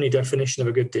the only definition of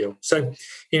a good deal. So,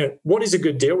 what is a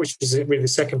good deal, which is really the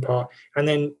second part. And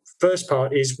then first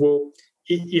part is, what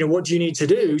do you need to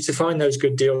do to find those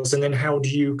good deals? And then how do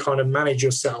you kind of manage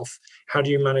yourself? How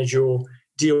do you manage your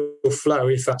deal flow,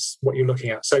 if that's what you're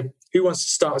looking at? So who wants to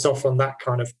start us off on that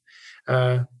kind of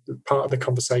part of the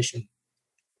conversation?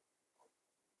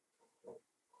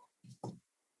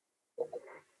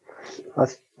 I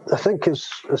think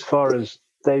as far as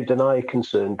Dave and I are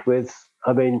concerned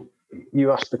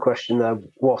you asked the question there,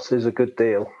 what is a good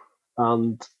deal?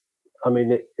 And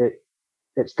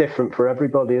it's different for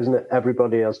everybody, isn't it?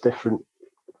 Everybody has different,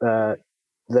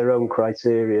 their own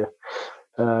criteria.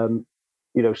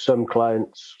 Some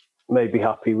clients may be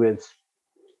happy with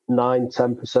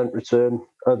 9-10% return.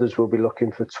 Others will be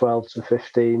looking for 12 to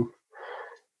 15.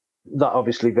 That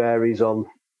obviously varies on,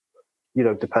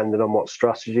 depending on what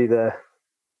strategy they're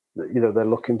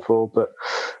looking for. But,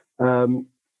 so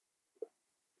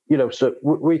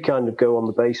we kind of go on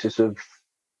the basis of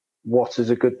what is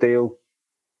a good deal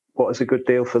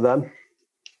for them.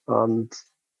 And,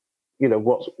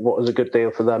 what is a good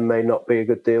deal for them may not be a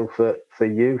good deal for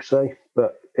you, say,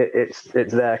 but it's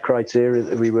their criteria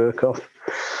that we work off.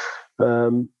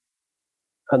 And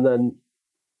then,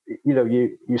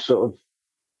 you sort of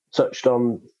touched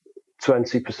on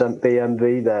 20%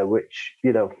 BMV there, which,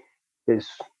 is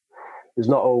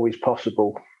not always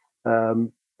possible.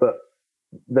 But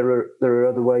there are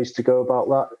other ways to go about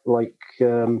that, like,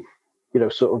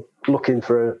 sort of looking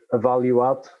for a value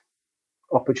add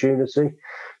opportunity.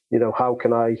 How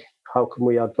can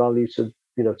we add value to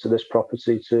this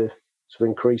property to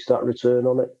increase that return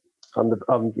on it and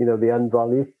the end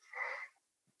value.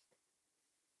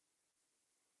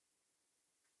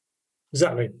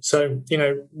 Exactly. So,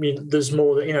 there's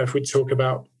more that, if we talk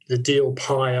about the deal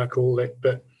pie, I call it,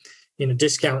 but,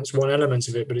 discount's one element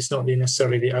of it, but it's not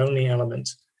necessarily the only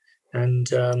element. And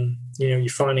you're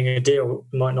finding a deal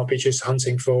might not be just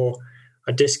hunting for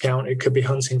a discount. It could be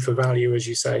hunting for value, as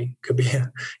you say. Could be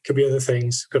other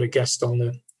things. Got a guest on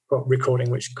the recording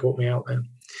which caught me out there.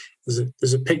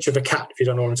 There's a picture of a cat, if you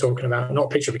don't know what I'm talking about. Not a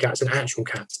picture of a cat, it's an actual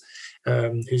cat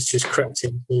who's just crept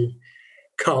into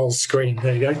Carl's screen.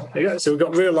 There you go. So we've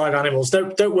got real live animals.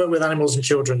 Don't work with animals and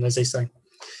children, as they say.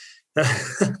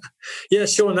 Yeah,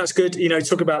 Sean, that's good.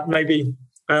 Talk about maybe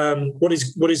what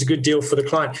is a good deal for the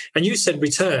client. And you said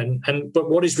return, but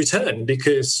what is return?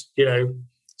 Because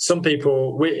some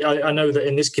people, I know that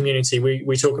in this community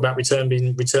we talk about return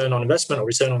being return on investment or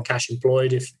return on cash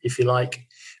employed, if you like.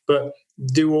 But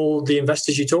do all the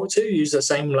investors you talk to use the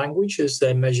same language as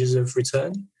their measures of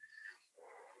return?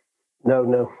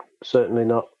 No, certainly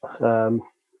not.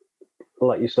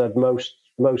 Like you said, most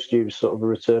use sort of a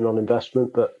return on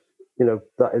investment, but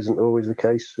that isn't always the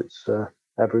case. It's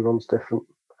everyone's different.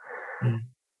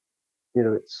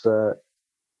 It's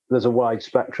there's a wide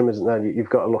spectrum, isn't there? You've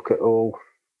got to look at all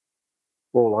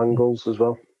angles as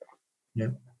well. Yeah,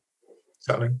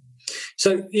 exactly.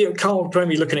 So, Carl,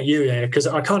 probably looking at you here, because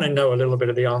I kind of know a little bit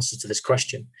of the answer to this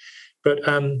question. But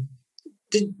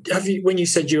have you, when you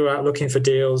said you were out looking for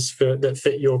deals that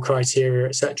fit your criteria,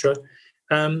 etc.,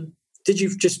 did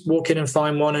you just walk in and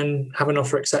find one and have an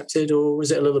offer accepted, or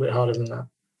was it a little bit harder than that?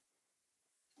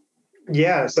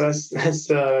 Yeah, so that's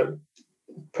a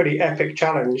pretty epic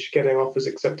challenge, getting offers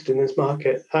accepted in this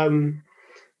market. I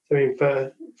mean,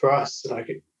 for us,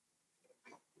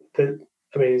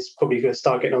 it's probably going to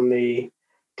start getting on the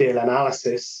deal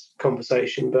analysis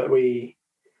conversation, but we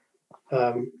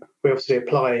obviously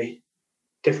apply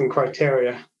different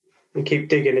criteria and keep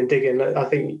digging and digging. I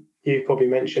think you probably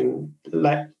mentioned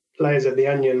layers of the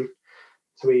onion.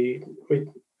 So we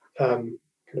kind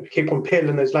of keep on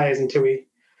peeling those layers until we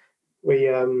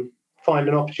find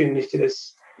an opportunity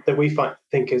that we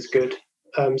think is good.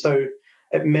 So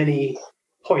at many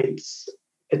points,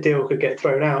 a deal could get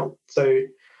thrown out. So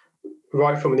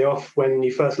right from the off, when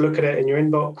you first look at it in your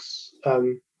inbox,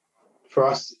 for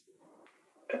us,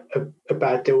 a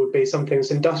bad deal would be something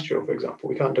that's industrial, for example.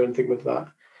 We can't do anything with that.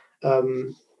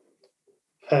 And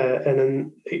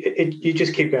then you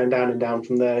just keep going down and down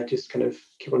from there, just kind of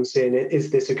keep on seeing it.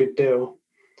 Is this a good deal?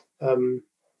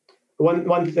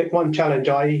 One challenge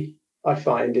I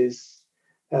find is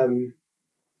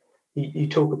you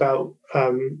talk about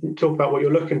what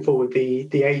you're looking for with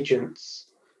the agents.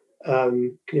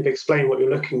 Kind of explain what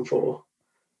you're looking for,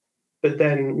 but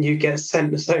then you get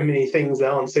sent so many things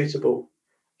that aren't suitable.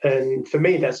 And for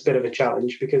me, that's a bit of a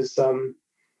challenge because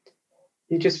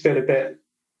you just feel a bit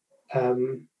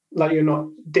like you're not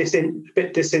a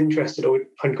bit disinterested or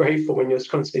ungrateful when you're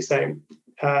constantly saying,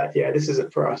 yeah, this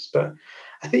isn't for us. But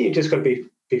I think you just got to be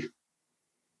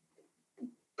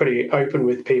pretty open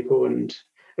with people and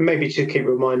maybe to keep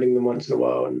reminding them once in a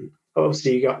while. And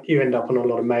obviously you end up on a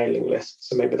lot of mailing lists,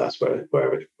 so maybe that's where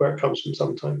it comes from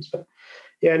sometimes. But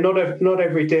yeah, not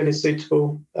every deal is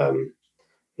suitable.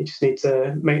 You just need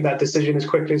to make that decision as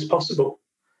quickly as possible,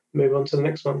 move on to the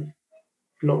next one,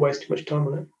 not waste too much time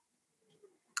on it.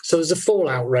 So there's a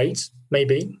fallout rate,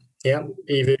 maybe. Yeah,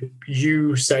 either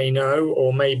you say no,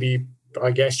 or maybe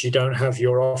I guess you don't have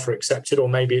your offer accepted, or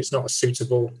maybe it's not a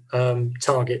suitable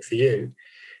target for you.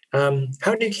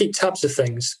 How do you keep tabs of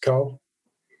things, Carl?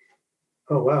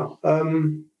 Oh wow.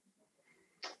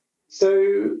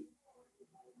 So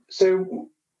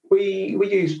we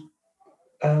use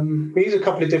a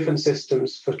couple of different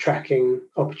systems for tracking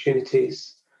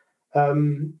opportunities.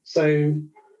 So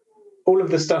all of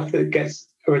the stuff that gets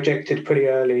rejected pretty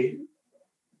early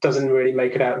doesn't really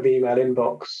make it out of the email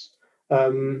inbox.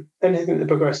 Anything that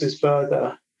progresses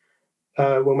further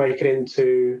will make it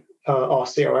into our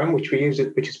CRM, which we use,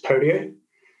 which is Podio.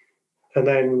 And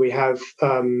then we have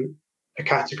a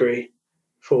category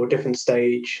for different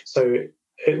stage. So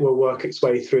it will work its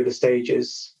way through the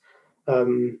stages.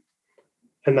 And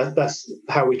that's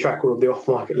how we track all of the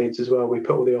off-market leads as well. We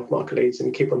put all the off-market leads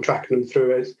and keep on tracking them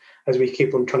through as we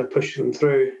keep on trying to push them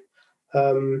through.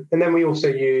 And then we also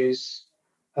use,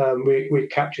 we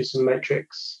capture some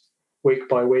metrics week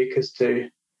by week as to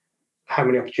how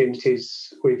many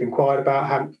opportunities we've inquired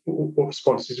about, what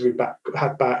responses we've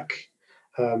had back.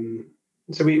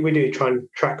 So we do try and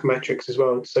track metrics as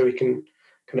well, so we can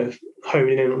kind of hone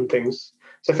in on things.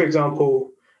 So, for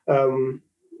example,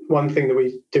 one thing that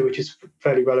we do, which is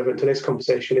fairly relevant to this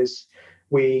conversation, is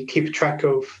we keep track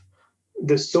of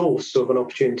the source of an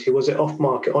opportunity. Was it off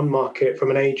market, on market,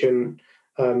 from an agent?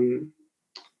 And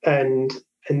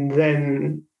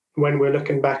then when we're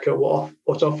looking back at what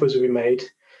offers we made,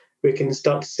 we can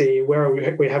start to see where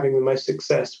are we having the most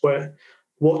success,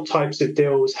 what types of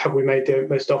deals have we made the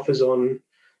most offers on,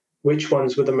 which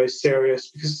ones were the most serious,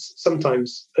 because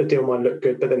sometimes a deal might look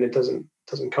good, but then it doesn't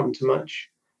come to much.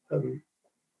 So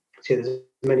there's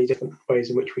many different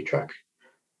ways in which we track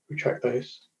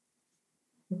those.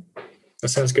 That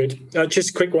sounds good.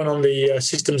 Just a quick one on the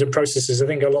systems and processes. I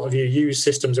think a lot of you use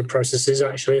systems and processes.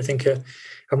 Actually, I think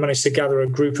I've managed to gather a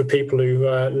group of people who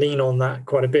lean on that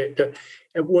quite a bit. But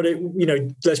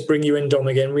let's bring you in, Dom,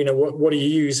 again. What are you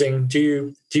using?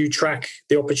 Do you track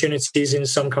the opportunities in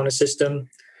some kind of system?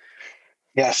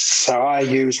 Yes, so I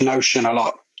use Notion a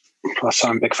lot. So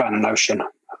I'm a big fan of Notion.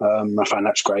 I find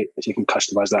that's great. You can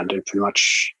customize that and do pretty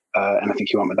much anything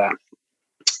you want with that.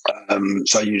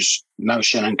 So I use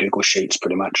Notion and Google Sheets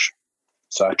pretty much.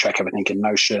 So I track everything in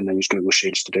Notion. I use Google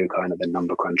Sheets to do kind of the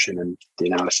number crunching and the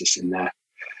analysis in there.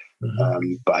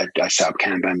 Mm-hmm. But I set up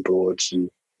Kanban boards and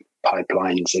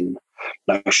pipelines in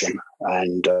Notion,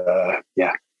 and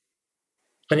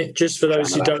And just for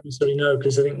those who don't necessarily know,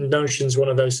 because I think Notion's one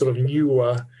of those sort of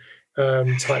newer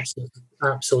types of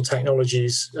apps or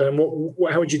technologies.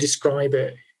 How would you describe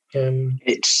it?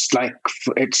 It's I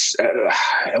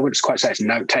wouldn't quite say it's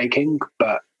note taking,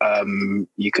 but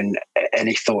you can,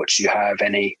 any thoughts you have,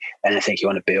 anything you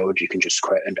want to build, you can just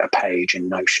create a page in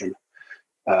Notion,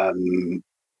 and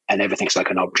everything's like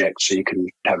an object. So you can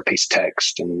have a piece of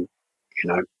text and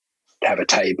have a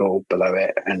table below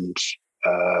it and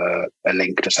a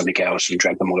link to something else and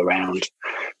drag them all around,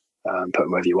 put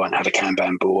them wherever you want. Have a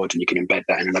Kanban board and you can embed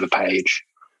that in another page.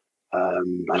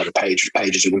 Another page,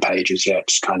 pages within pages. Yeah,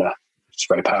 it's a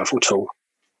very powerful tool.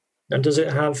 And does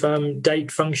it have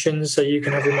date functions so you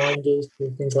can have reminders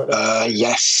and things like that?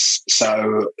 Yes.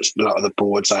 So a lot of the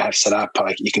boards I have set up,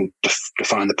 you can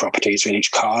define the properties in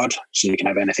each card, so you can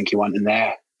have anything you want in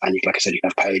there. And like I said, you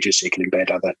can have pages, so you can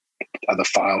embed other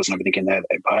files and everything in there,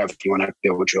 however you want to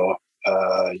build your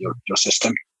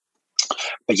system.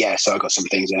 But yeah, so I've got some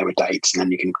things in there with dates, and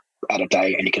then you can add a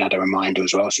date and you can add a reminder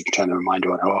as well, so you can turn the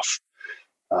reminder on or off.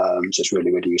 So it's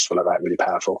really, really useful of that, really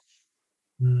powerful.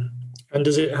 And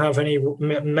does it have any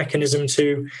mechanism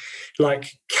to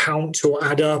like count or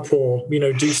add up or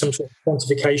do some sort of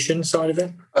quantification side of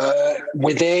it?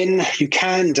 Within, you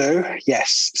can do,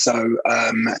 yes. So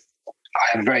I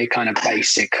have a very kind of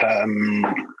basic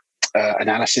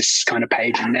analysis kind of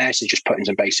page in there. So just put in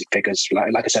some basic figures.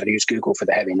 Like I said, I use Google for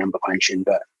the heavy number crunching,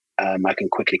 but I can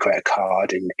quickly create a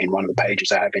card in one of the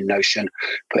pages I have in Notion,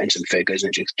 put in some figures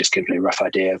and just give me a rough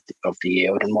idea of the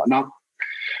yield and whatnot.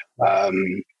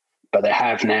 But they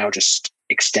have now just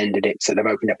extended it, so they've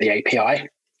opened up the API.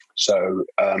 So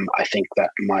I think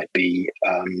that might be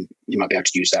you might be able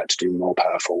to use that to do more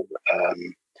powerful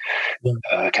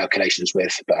calculations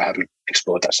with, but I haven't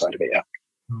explored that side of it yet.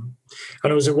 And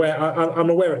I'm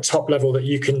aware at top level that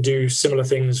you can do similar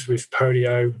things with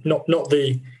Podio. Not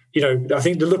the I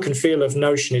think the look and feel of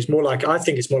Notion is more like, I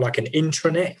think it's more like an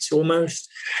intranet almost.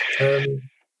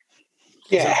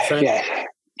 Yeah.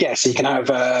 So you can have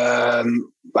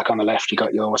like on the left, you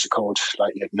got your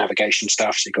like your navigation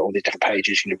stuff. So you got all these different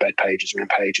pages. You can embed pages within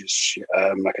pages,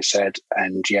 like I said,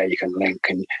 and yeah, you can link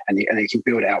and you can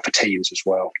build it out for teams as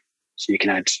well. So you can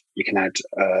add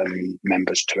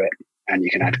members to it, and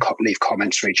you can leave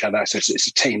comments for each other. So it's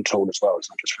a team tool as well. It's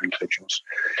not just for individuals.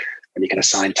 And you can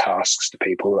assign tasks to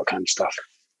people, that kind of stuff.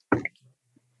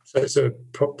 So it's a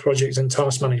project and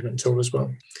task management tool as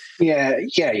well. Yeah,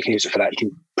 you can use it for that. You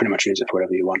can pretty much use it for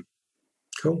whatever you want.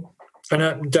 Cool.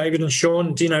 And David and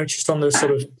Sean, just on the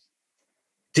sort of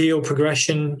deal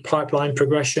progression, pipeline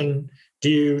progression, do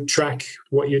you track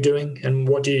what you're doing and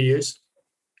what do you use?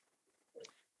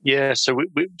 Yeah, so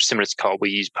we similar to Carl, we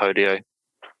use Podio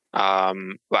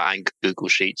and Google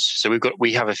Sheets. So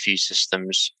we have a few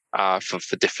systems for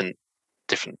different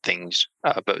things,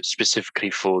 but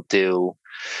specifically for deal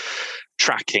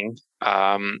tracking.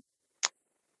 As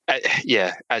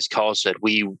Carl said,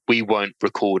 we won't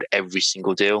record every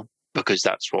single deal because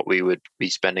that's what we would be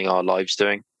spending our lives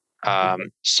doing.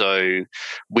 So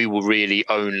we will really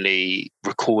only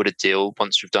record a deal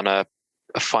once we've done a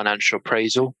financial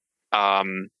appraisal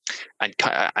and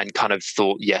kind of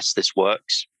thought, yes, this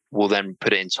works. We'll then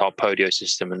put it into our Podio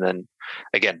system, and then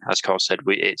again, as Carl said,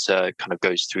 it's kind of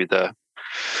goes through the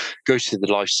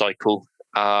life cycle.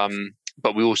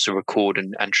 But we also record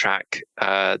and track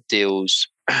deals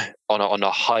on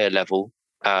a higher level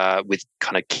with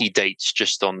kind of key dates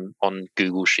just on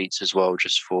Google Sheets as well,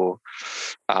 just for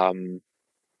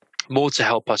more to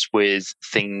help us with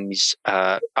things.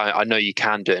 I know you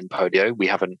can do it in Podio. We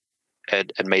haven't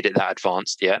made it that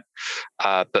advanced yet,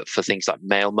 but for things like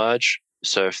mail merge.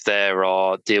 So if there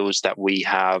are deals that we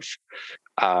have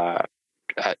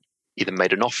either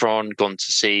made an offer on, gone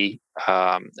to see,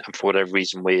 and for whatever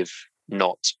reason we've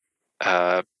not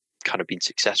kind of been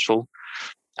successful,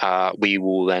 we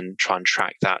will then try and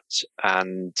track that,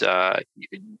 and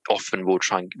often we'll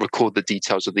try and record the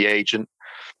details of the agent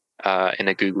in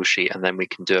a Google sheet, and then we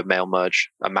can do a mail merge,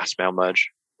 a mass mail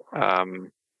merge,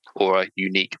 or a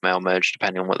unique mail merge,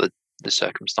 depending on what the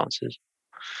circumstances.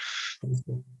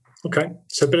 Okay,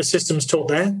 so a bit of systems talk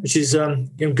there, which is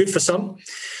good for some.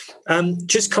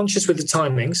 Just conscious with the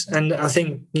timings, and I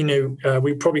think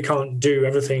we probably can't do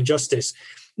everything justice.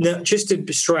 Now, just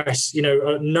to stress,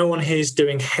 no one here is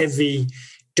doing heavy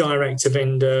direct to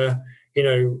vendor,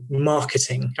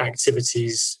 marketing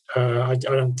activities. I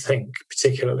don't think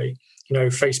particularly,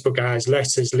 Facebook ads,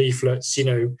 letters, leaflets,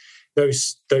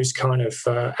 those kind of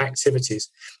activities.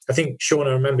 I think, Sean,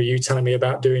 I remember you telling me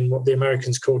about doing what the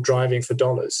Americans call driving for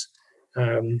dollars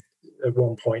at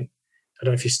one point. I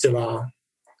don't know if you still are.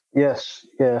 Yes,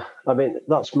 yeah. I mean,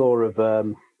 that's more of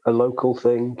a local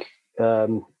thing.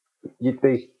 You'd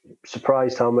be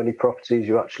surprised how many properties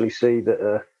you actually see that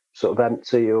are sort of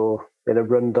empty or in a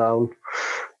rundown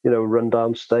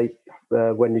state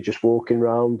when you're just walking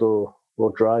around or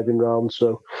driving around.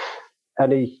 So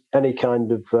any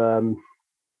kind of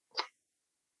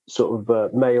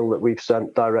mail that we've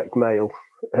sent, direct mail,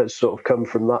 has sort of come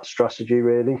from that strategy,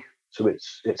 really. So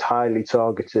it's highly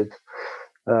targeted.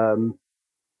 And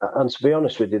to be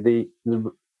honest with you,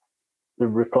 the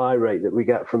reply rate that we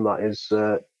get from that is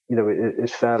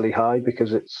is fairly high,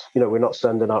 because it's we're not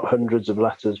sending out hundreds of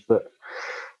letters, but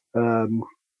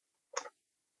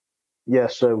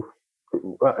so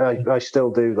I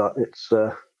still do that. It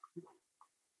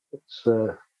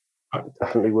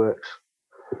definitely works.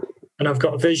 And I've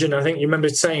got a vision. I think you remember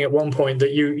saying at one point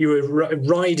that you were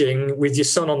riding with your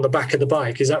son on the back of the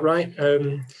bike. Is that right?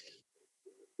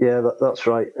 Yeah, that's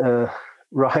right.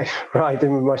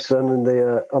 Riding with my son on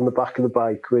the back of the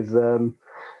bike with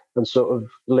and sort of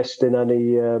listing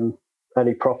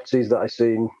any properties that I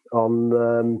seen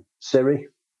on Siri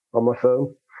on my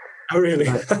phone. Oh, really?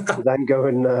 Then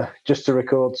going just to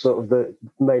record sort of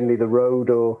mainly the road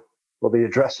or the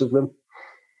address of them.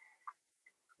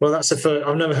 Well, that's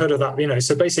I've never heard of that.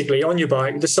 So basically, on your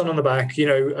bike, the sun on the back,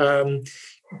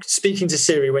 speaking to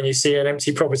Siri when you see an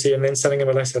empty property and then sending him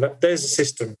a letter. There's a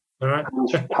system, all right?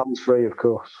 Hands free, of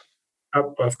course.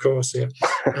 Of course, yeah.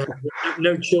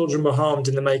 No children were harmed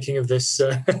in the making of this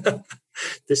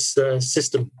this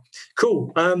system.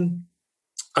 Cool.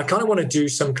 I kind of want to do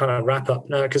some kind of wrap up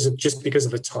now because of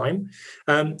the time.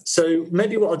 So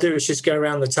maybe what I'll do is just go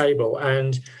around the table,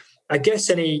 and I guess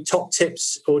any top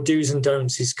tips or do's and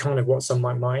don'ts is kind of what's on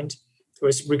my mind.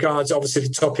 With regards, obviously,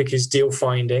 the topic is deal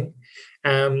finding.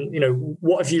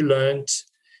 What have you learned?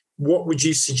 What would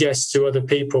you suggest to other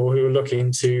people who are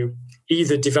looking to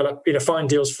either develop, find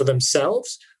deals for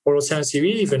themselves, or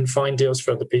alternatively even find deals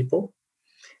for other people?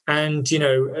 And,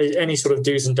 any sort of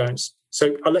do's and don'ts.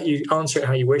 So I'll let you answer it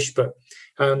how you wish, but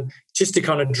just to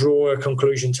kind of draw a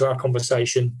conclusion to our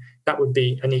conversation, that would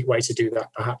be a neat way to do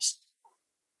that, perhaps.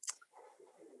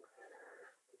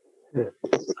 Yeah.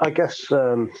 I guess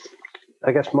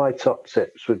my top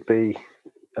tips would be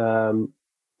one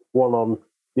on,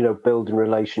 building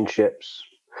relationships,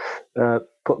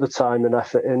 put the time and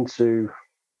effort into,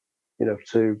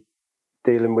 to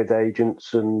dealing with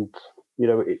agents and,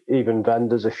 even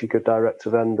vendors, if you could direct to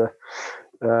vendor,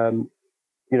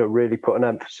 really put an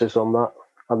emphasis on that.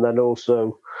 And then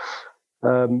also,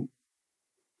 in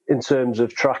terms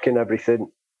of tracking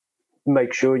everything,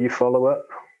 make sure you follow up.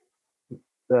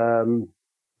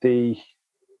 The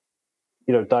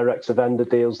direct to vendor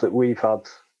deals that we've had,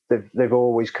 they've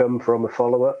always come from a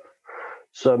follow up.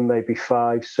 Some maybe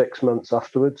 5-6 months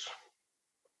afterwards.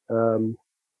 So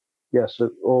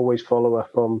always follow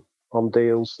up on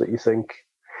deals that you think,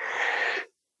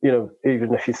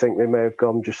 even if you think they may have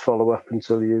gone, just follow up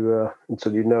until you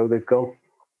know they've gone.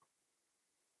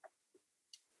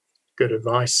 Good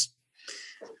advice.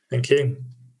 Thank you.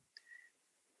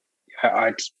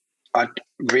 I'd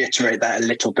reiterate that a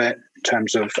little bit in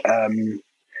terms of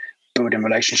building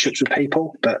relationships with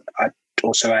people, but I'd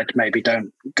also add maybe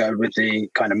don't go with the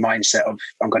kind of mindset of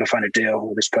I'm going to find a deal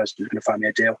or this person is going to find me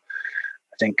a deal.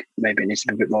 I think maybe it needs to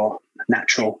be a bit more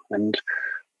natural and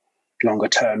longer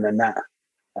term than that.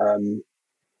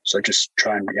 So just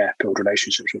try and build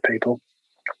relationships with people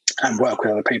and work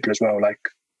with other people as well, like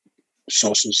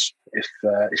sources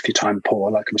if your time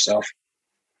poor, like myself.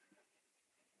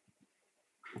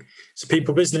 It's a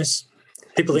people business.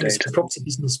 People think it's a property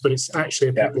business, but it's actually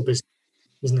a people business,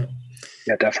 isn't it?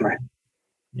 Yeah, definitely.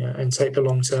 Yeah, and take the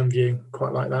long-term view.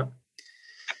 Quite like that.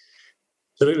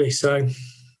 Absolutely. So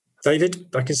David,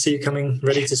 I can see you coming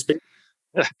ready to speak.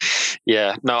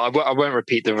 Yeah, no, I won't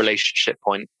repeat the relationship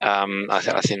point.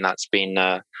 I think that's been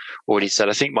already said.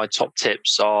 I think my top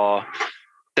tips are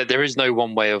that there is no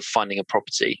one way of finding a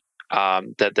property.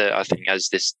 That I think, as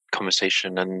this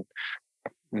conversation and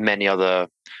many other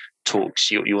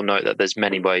talks, you'll note that there's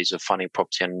many ways of finding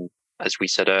property, and as we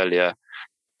said earlier,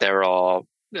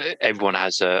 everyone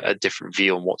has a different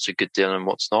view on what's a good deal and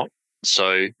what's not.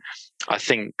 So I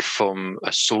think from a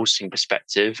sourcing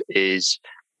perspective is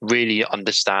really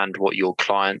understand what your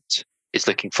client is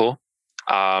looking for.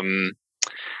 And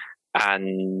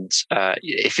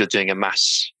if you're doing a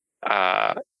mass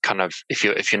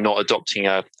if you're not adopting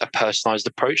a personalized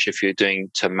approach, if you're doing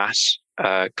to mass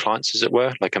clients, as it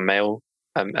were, like a mail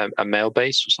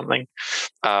base or something,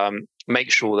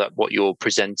 make sure that what you're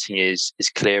presenting is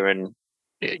clear and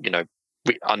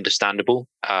understandable.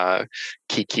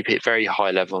 Keep it very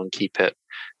high level and keep it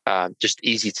just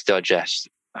easy to digest.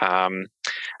 And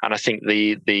I think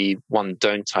the one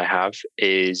don't I have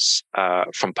is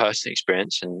from personal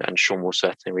experience, and Sean will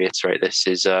certainly reiterate this,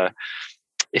 is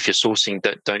if you're sourcing,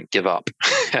 don't give up.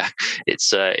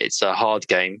 It's a hard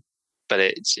game, but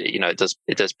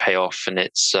it does pay off, and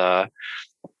it's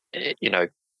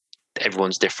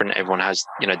everyone's different. Everyone has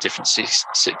different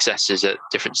successes at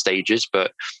different stages,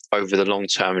 but over the long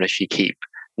term, and if you keep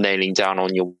nailing down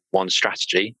on your one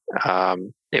strategy,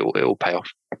 it will pay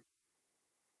off.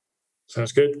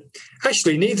 Sounds good.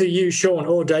 Actually, neither you, Sean,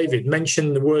 or David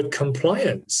mentioned the word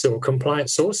compliance or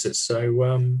compliance sources.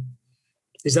 So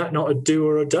is that not a do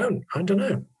or a don't? I don't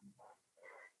know.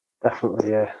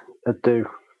 Definitely, yeah, a do.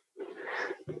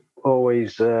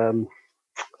 Always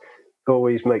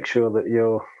make sure that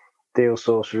your deal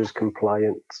sourcer is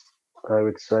compliant, I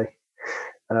would say.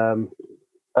 I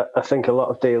think a lot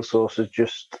of deal sourcers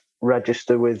just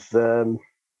register with the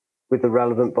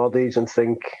relevant bodies and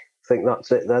think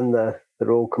that's it, then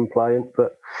they're all compliant.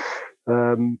 But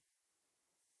there's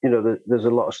a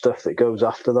lot of stuff that goes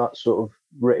after that. Sort of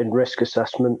written risk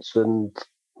assessments and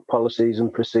policies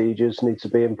and procedures need to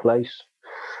be in place.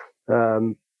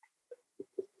 I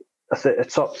think a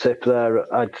top tip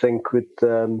there, I'd think, with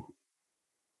on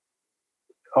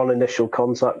initial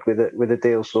contact with a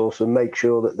deal sourcer, make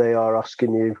sure that they are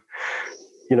asking you,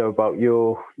 about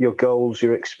your goals,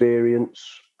 your experience,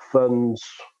 funds,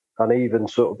 and even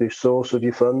sort of the source of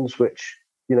your funds, which,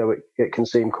 it can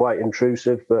seem quite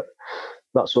intrusive, but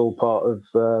that's all part of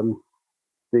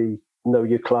the know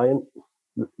your client.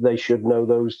 They should know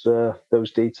those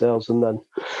details. And then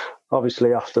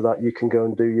obviously after that, you can go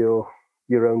and do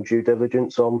your own due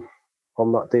diligence on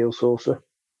that deal sourcer.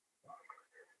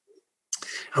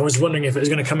 I was wondering if it was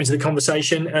going to come into the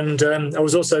conversation, and I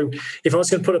was also, if I was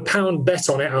going to put a pound bet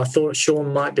on it, I thought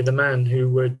Sean might be the man who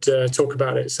would talk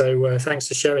about it. So thanks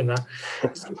for sharing that.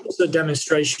 It's also a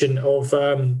demonstration of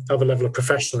a level of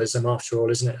professionalism, after all,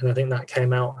 isn't it? And I think that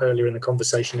came out earlier in the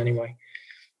conversation anyway.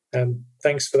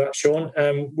 Thanks for that, Sean.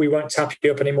 We won't tap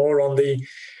you up anymore on the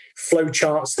flow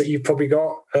charts that you've probably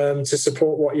got to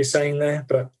support what you're saying there,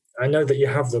 but I know that you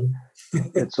have them.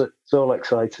 It's all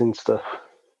exciting stuff.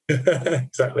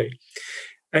 Exactly.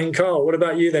 And Carl, what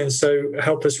about you then? So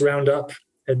help us round up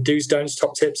do's, don'ts,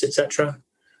 top tips, etc.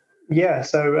 Yeah,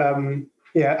 so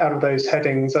out of those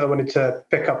headings, I wanted to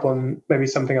pick up on maybe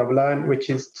something I've learned, which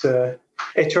is to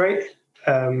iterate.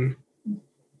 So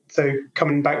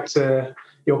coming back to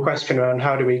your question around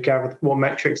how do we gather, what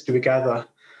metrics do we gather?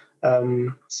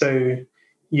 So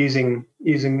using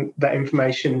that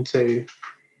information to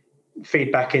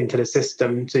feed back into the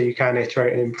system so you can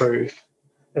iterate and improve.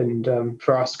 And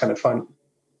for us,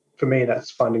 for me,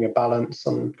 that's finding a balance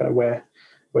on kind of where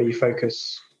you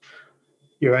focus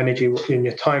your energy and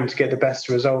your time to get the best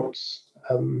results.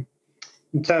 In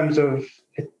terms of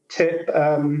a tip,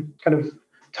 kind of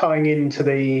tying into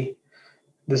the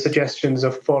suggestions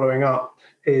of following up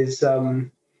is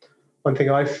one thing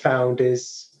I've found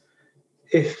is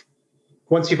if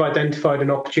once you've identified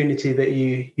an opportunity that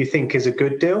you think is a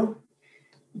good deal,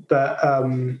 but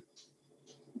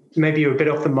maybe you're a bit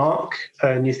off the mark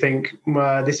and you think,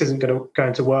 well, this isn't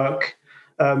going to work.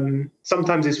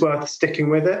 Sometimes it's worth sticking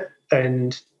with it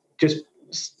and just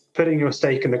putting your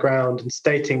stake in the ground and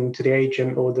stating to the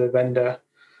agent or the vendor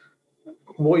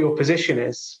what your position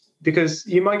is. Because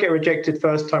you might get rejected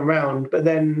first time round, but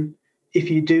then if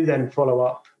you do then follow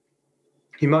up,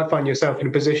 you might find yourself in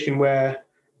a position where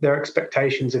their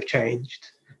expectations have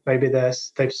changed. Maybe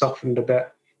they've softened a bit.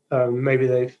 Maybe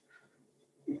they've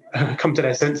come to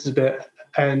their senses a bit,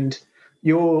 and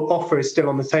your offer is still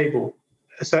on the table.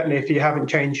 Certainly, if you haven't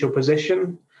changed your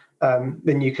position,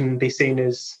 then you can be seen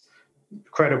as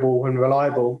credible and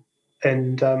reliable.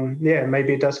 And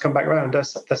maybe it does come back around.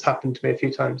 That's happened to me a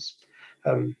few times,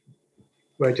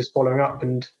 where just following up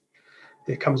and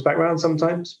it comes back around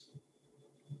sometimes.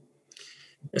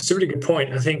 It's a really good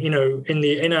point. I think,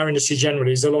 in our industry generally,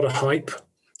 there's a lot of hype.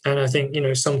 And I think,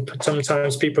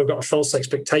 sometimes people have got a false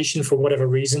expectation for whatever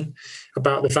reason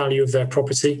about the value of their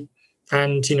property.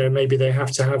 And, maybe they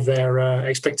have to have their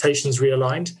expectations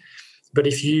realigned. But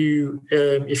if you're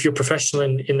professional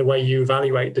in the way you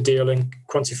evaluate the deal and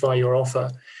quantify your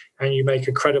offer, and you make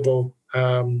a credible,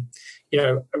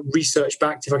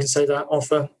 research-backed, if I can say that,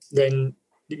 offer, then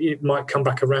it might come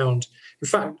back around. In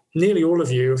fact, nearly all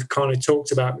of you have kind of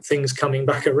talked about things coming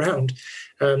back around,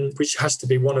 which has to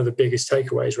be one of the biggest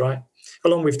takeaways, right?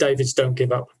 Along with David's don't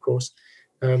give up, of course.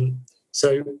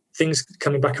 So things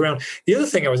coming back around. The other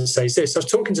thing I would say is this. I was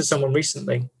talking to someone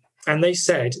recently, and they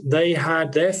said they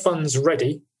had their funds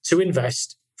ready to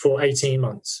invest for 18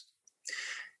 months.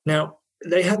 Now,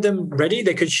 they had them ready.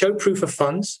 They could show proof of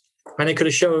funds, and they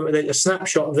could show a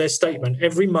snapshot of their statement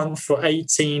every month for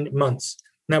 18 months.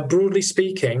 Now, broadly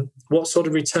speaking, what sort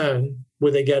of return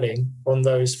were they getting on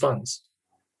those funds?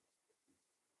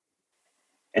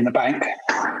 In the bank?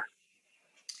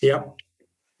 Yeah.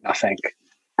 Nothing.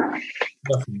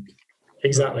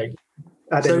 Exactly.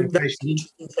 So that's the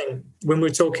interesting thing. When we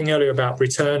were talking earlier about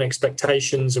return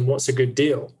expectations and what's a good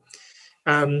deal,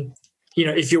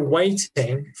 if you're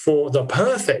waiting for the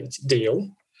perfect deal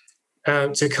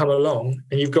to come along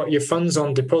and you've got your funds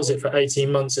on deposit for 18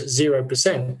 months at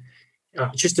 0%,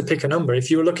 just to pick a number,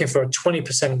 if you were looking for a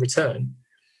 20% return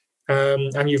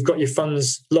and you've got your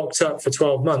funds locked up for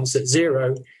 12 months at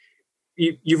 0,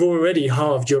 you've already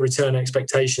halved your return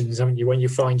expectations, haven't you, when you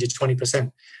find your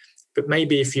 20%. But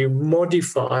maybe if you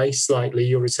modify slightly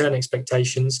your return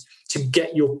expectations to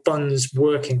get your funds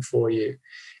working for you,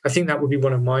 I think that would be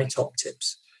one of my top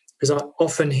tips, because I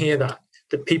often hear that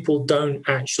people don't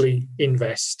actually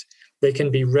invest. They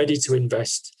can be ready to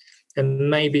invest, and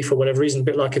maybe for whatever reason, a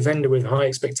bit like a vendor with high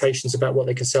expectations about what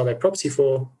they can sell their property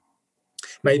for,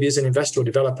 maybe as an investor or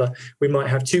developer, we might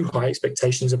have too high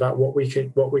expectations about what we're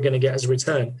going to get as a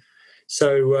return.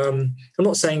 So I'm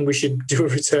not saying we should do a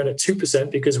return at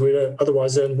 2% because we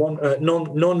otherwise earn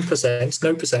no percent.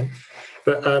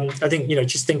 But I think,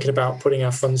 just thinking about putting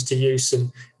our funds to use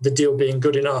and the deal being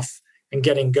good enough and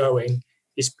getting going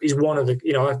is one of the,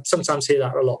 I sometimes hear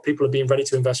that a lot. People have been ready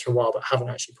to invest for a while but haven't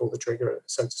actually pulled the trigger,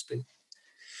 so to speak.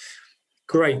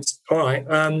 Great. All right.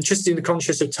 Just in the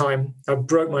conscious of time, I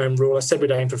broke my own rule. I said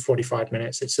we'd aim for 45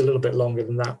 minutes. It's a little bit longer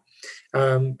than that.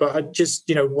 But I just,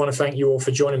 want to thank you all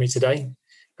for joining me today.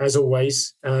 As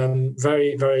always,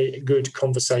 very, very good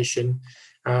conversation.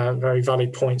 Very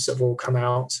valid points that have all come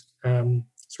out.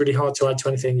 It's really hard to add to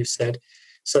anything you've said.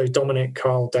 So Dominic,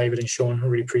 Carl, David and Sean, I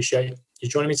really appreciate you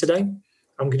joining me today.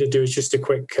 I'm going to do just a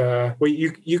quick,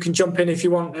 you can jump in if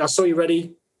you want. I saw you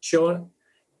ready, Sean.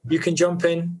 You can jump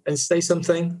in and say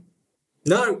something.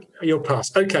 No, you'll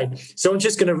pass. Okay, so I'm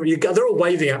just going to. They're all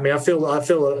waving at me. I feel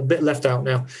a bit left out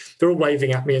now. They're all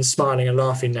waving at me and smiling and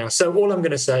laughing now. So all I'm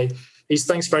going to say is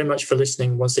thanks very much for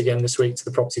listening once again this week to the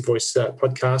Property Voice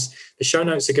podcast. The show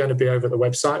notes are going to be over at the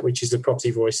website, which is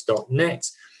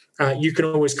thepropertyvoice.net. You can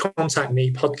always contact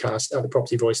me,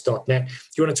 podcast@thepropertyvoice.net.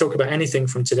 If you want to talk about anything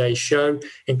from today's show,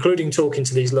 including talking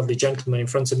to these lovely gentlemen in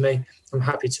front of me, I'm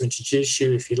happy to introduce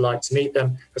you if you'd like to meet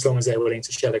them, as long as they're willing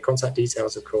to share their contact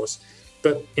details, of course.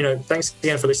 But, thanks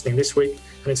again for listening this week.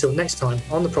 And until next time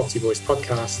on the Property Voice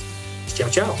podcast, ciao,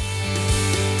 ciao.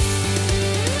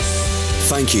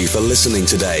 Thank you for listening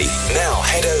today. Now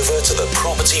head over to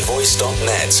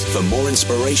thepropertyvoice.net for more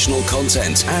inspirational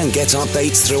content and get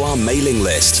updates through our mailing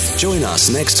list. Join us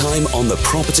next time on the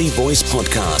Property Voice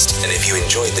podcast. And if you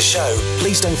enjoyed the show,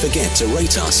 please don't forget to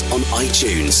rate us on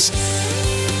iTunes.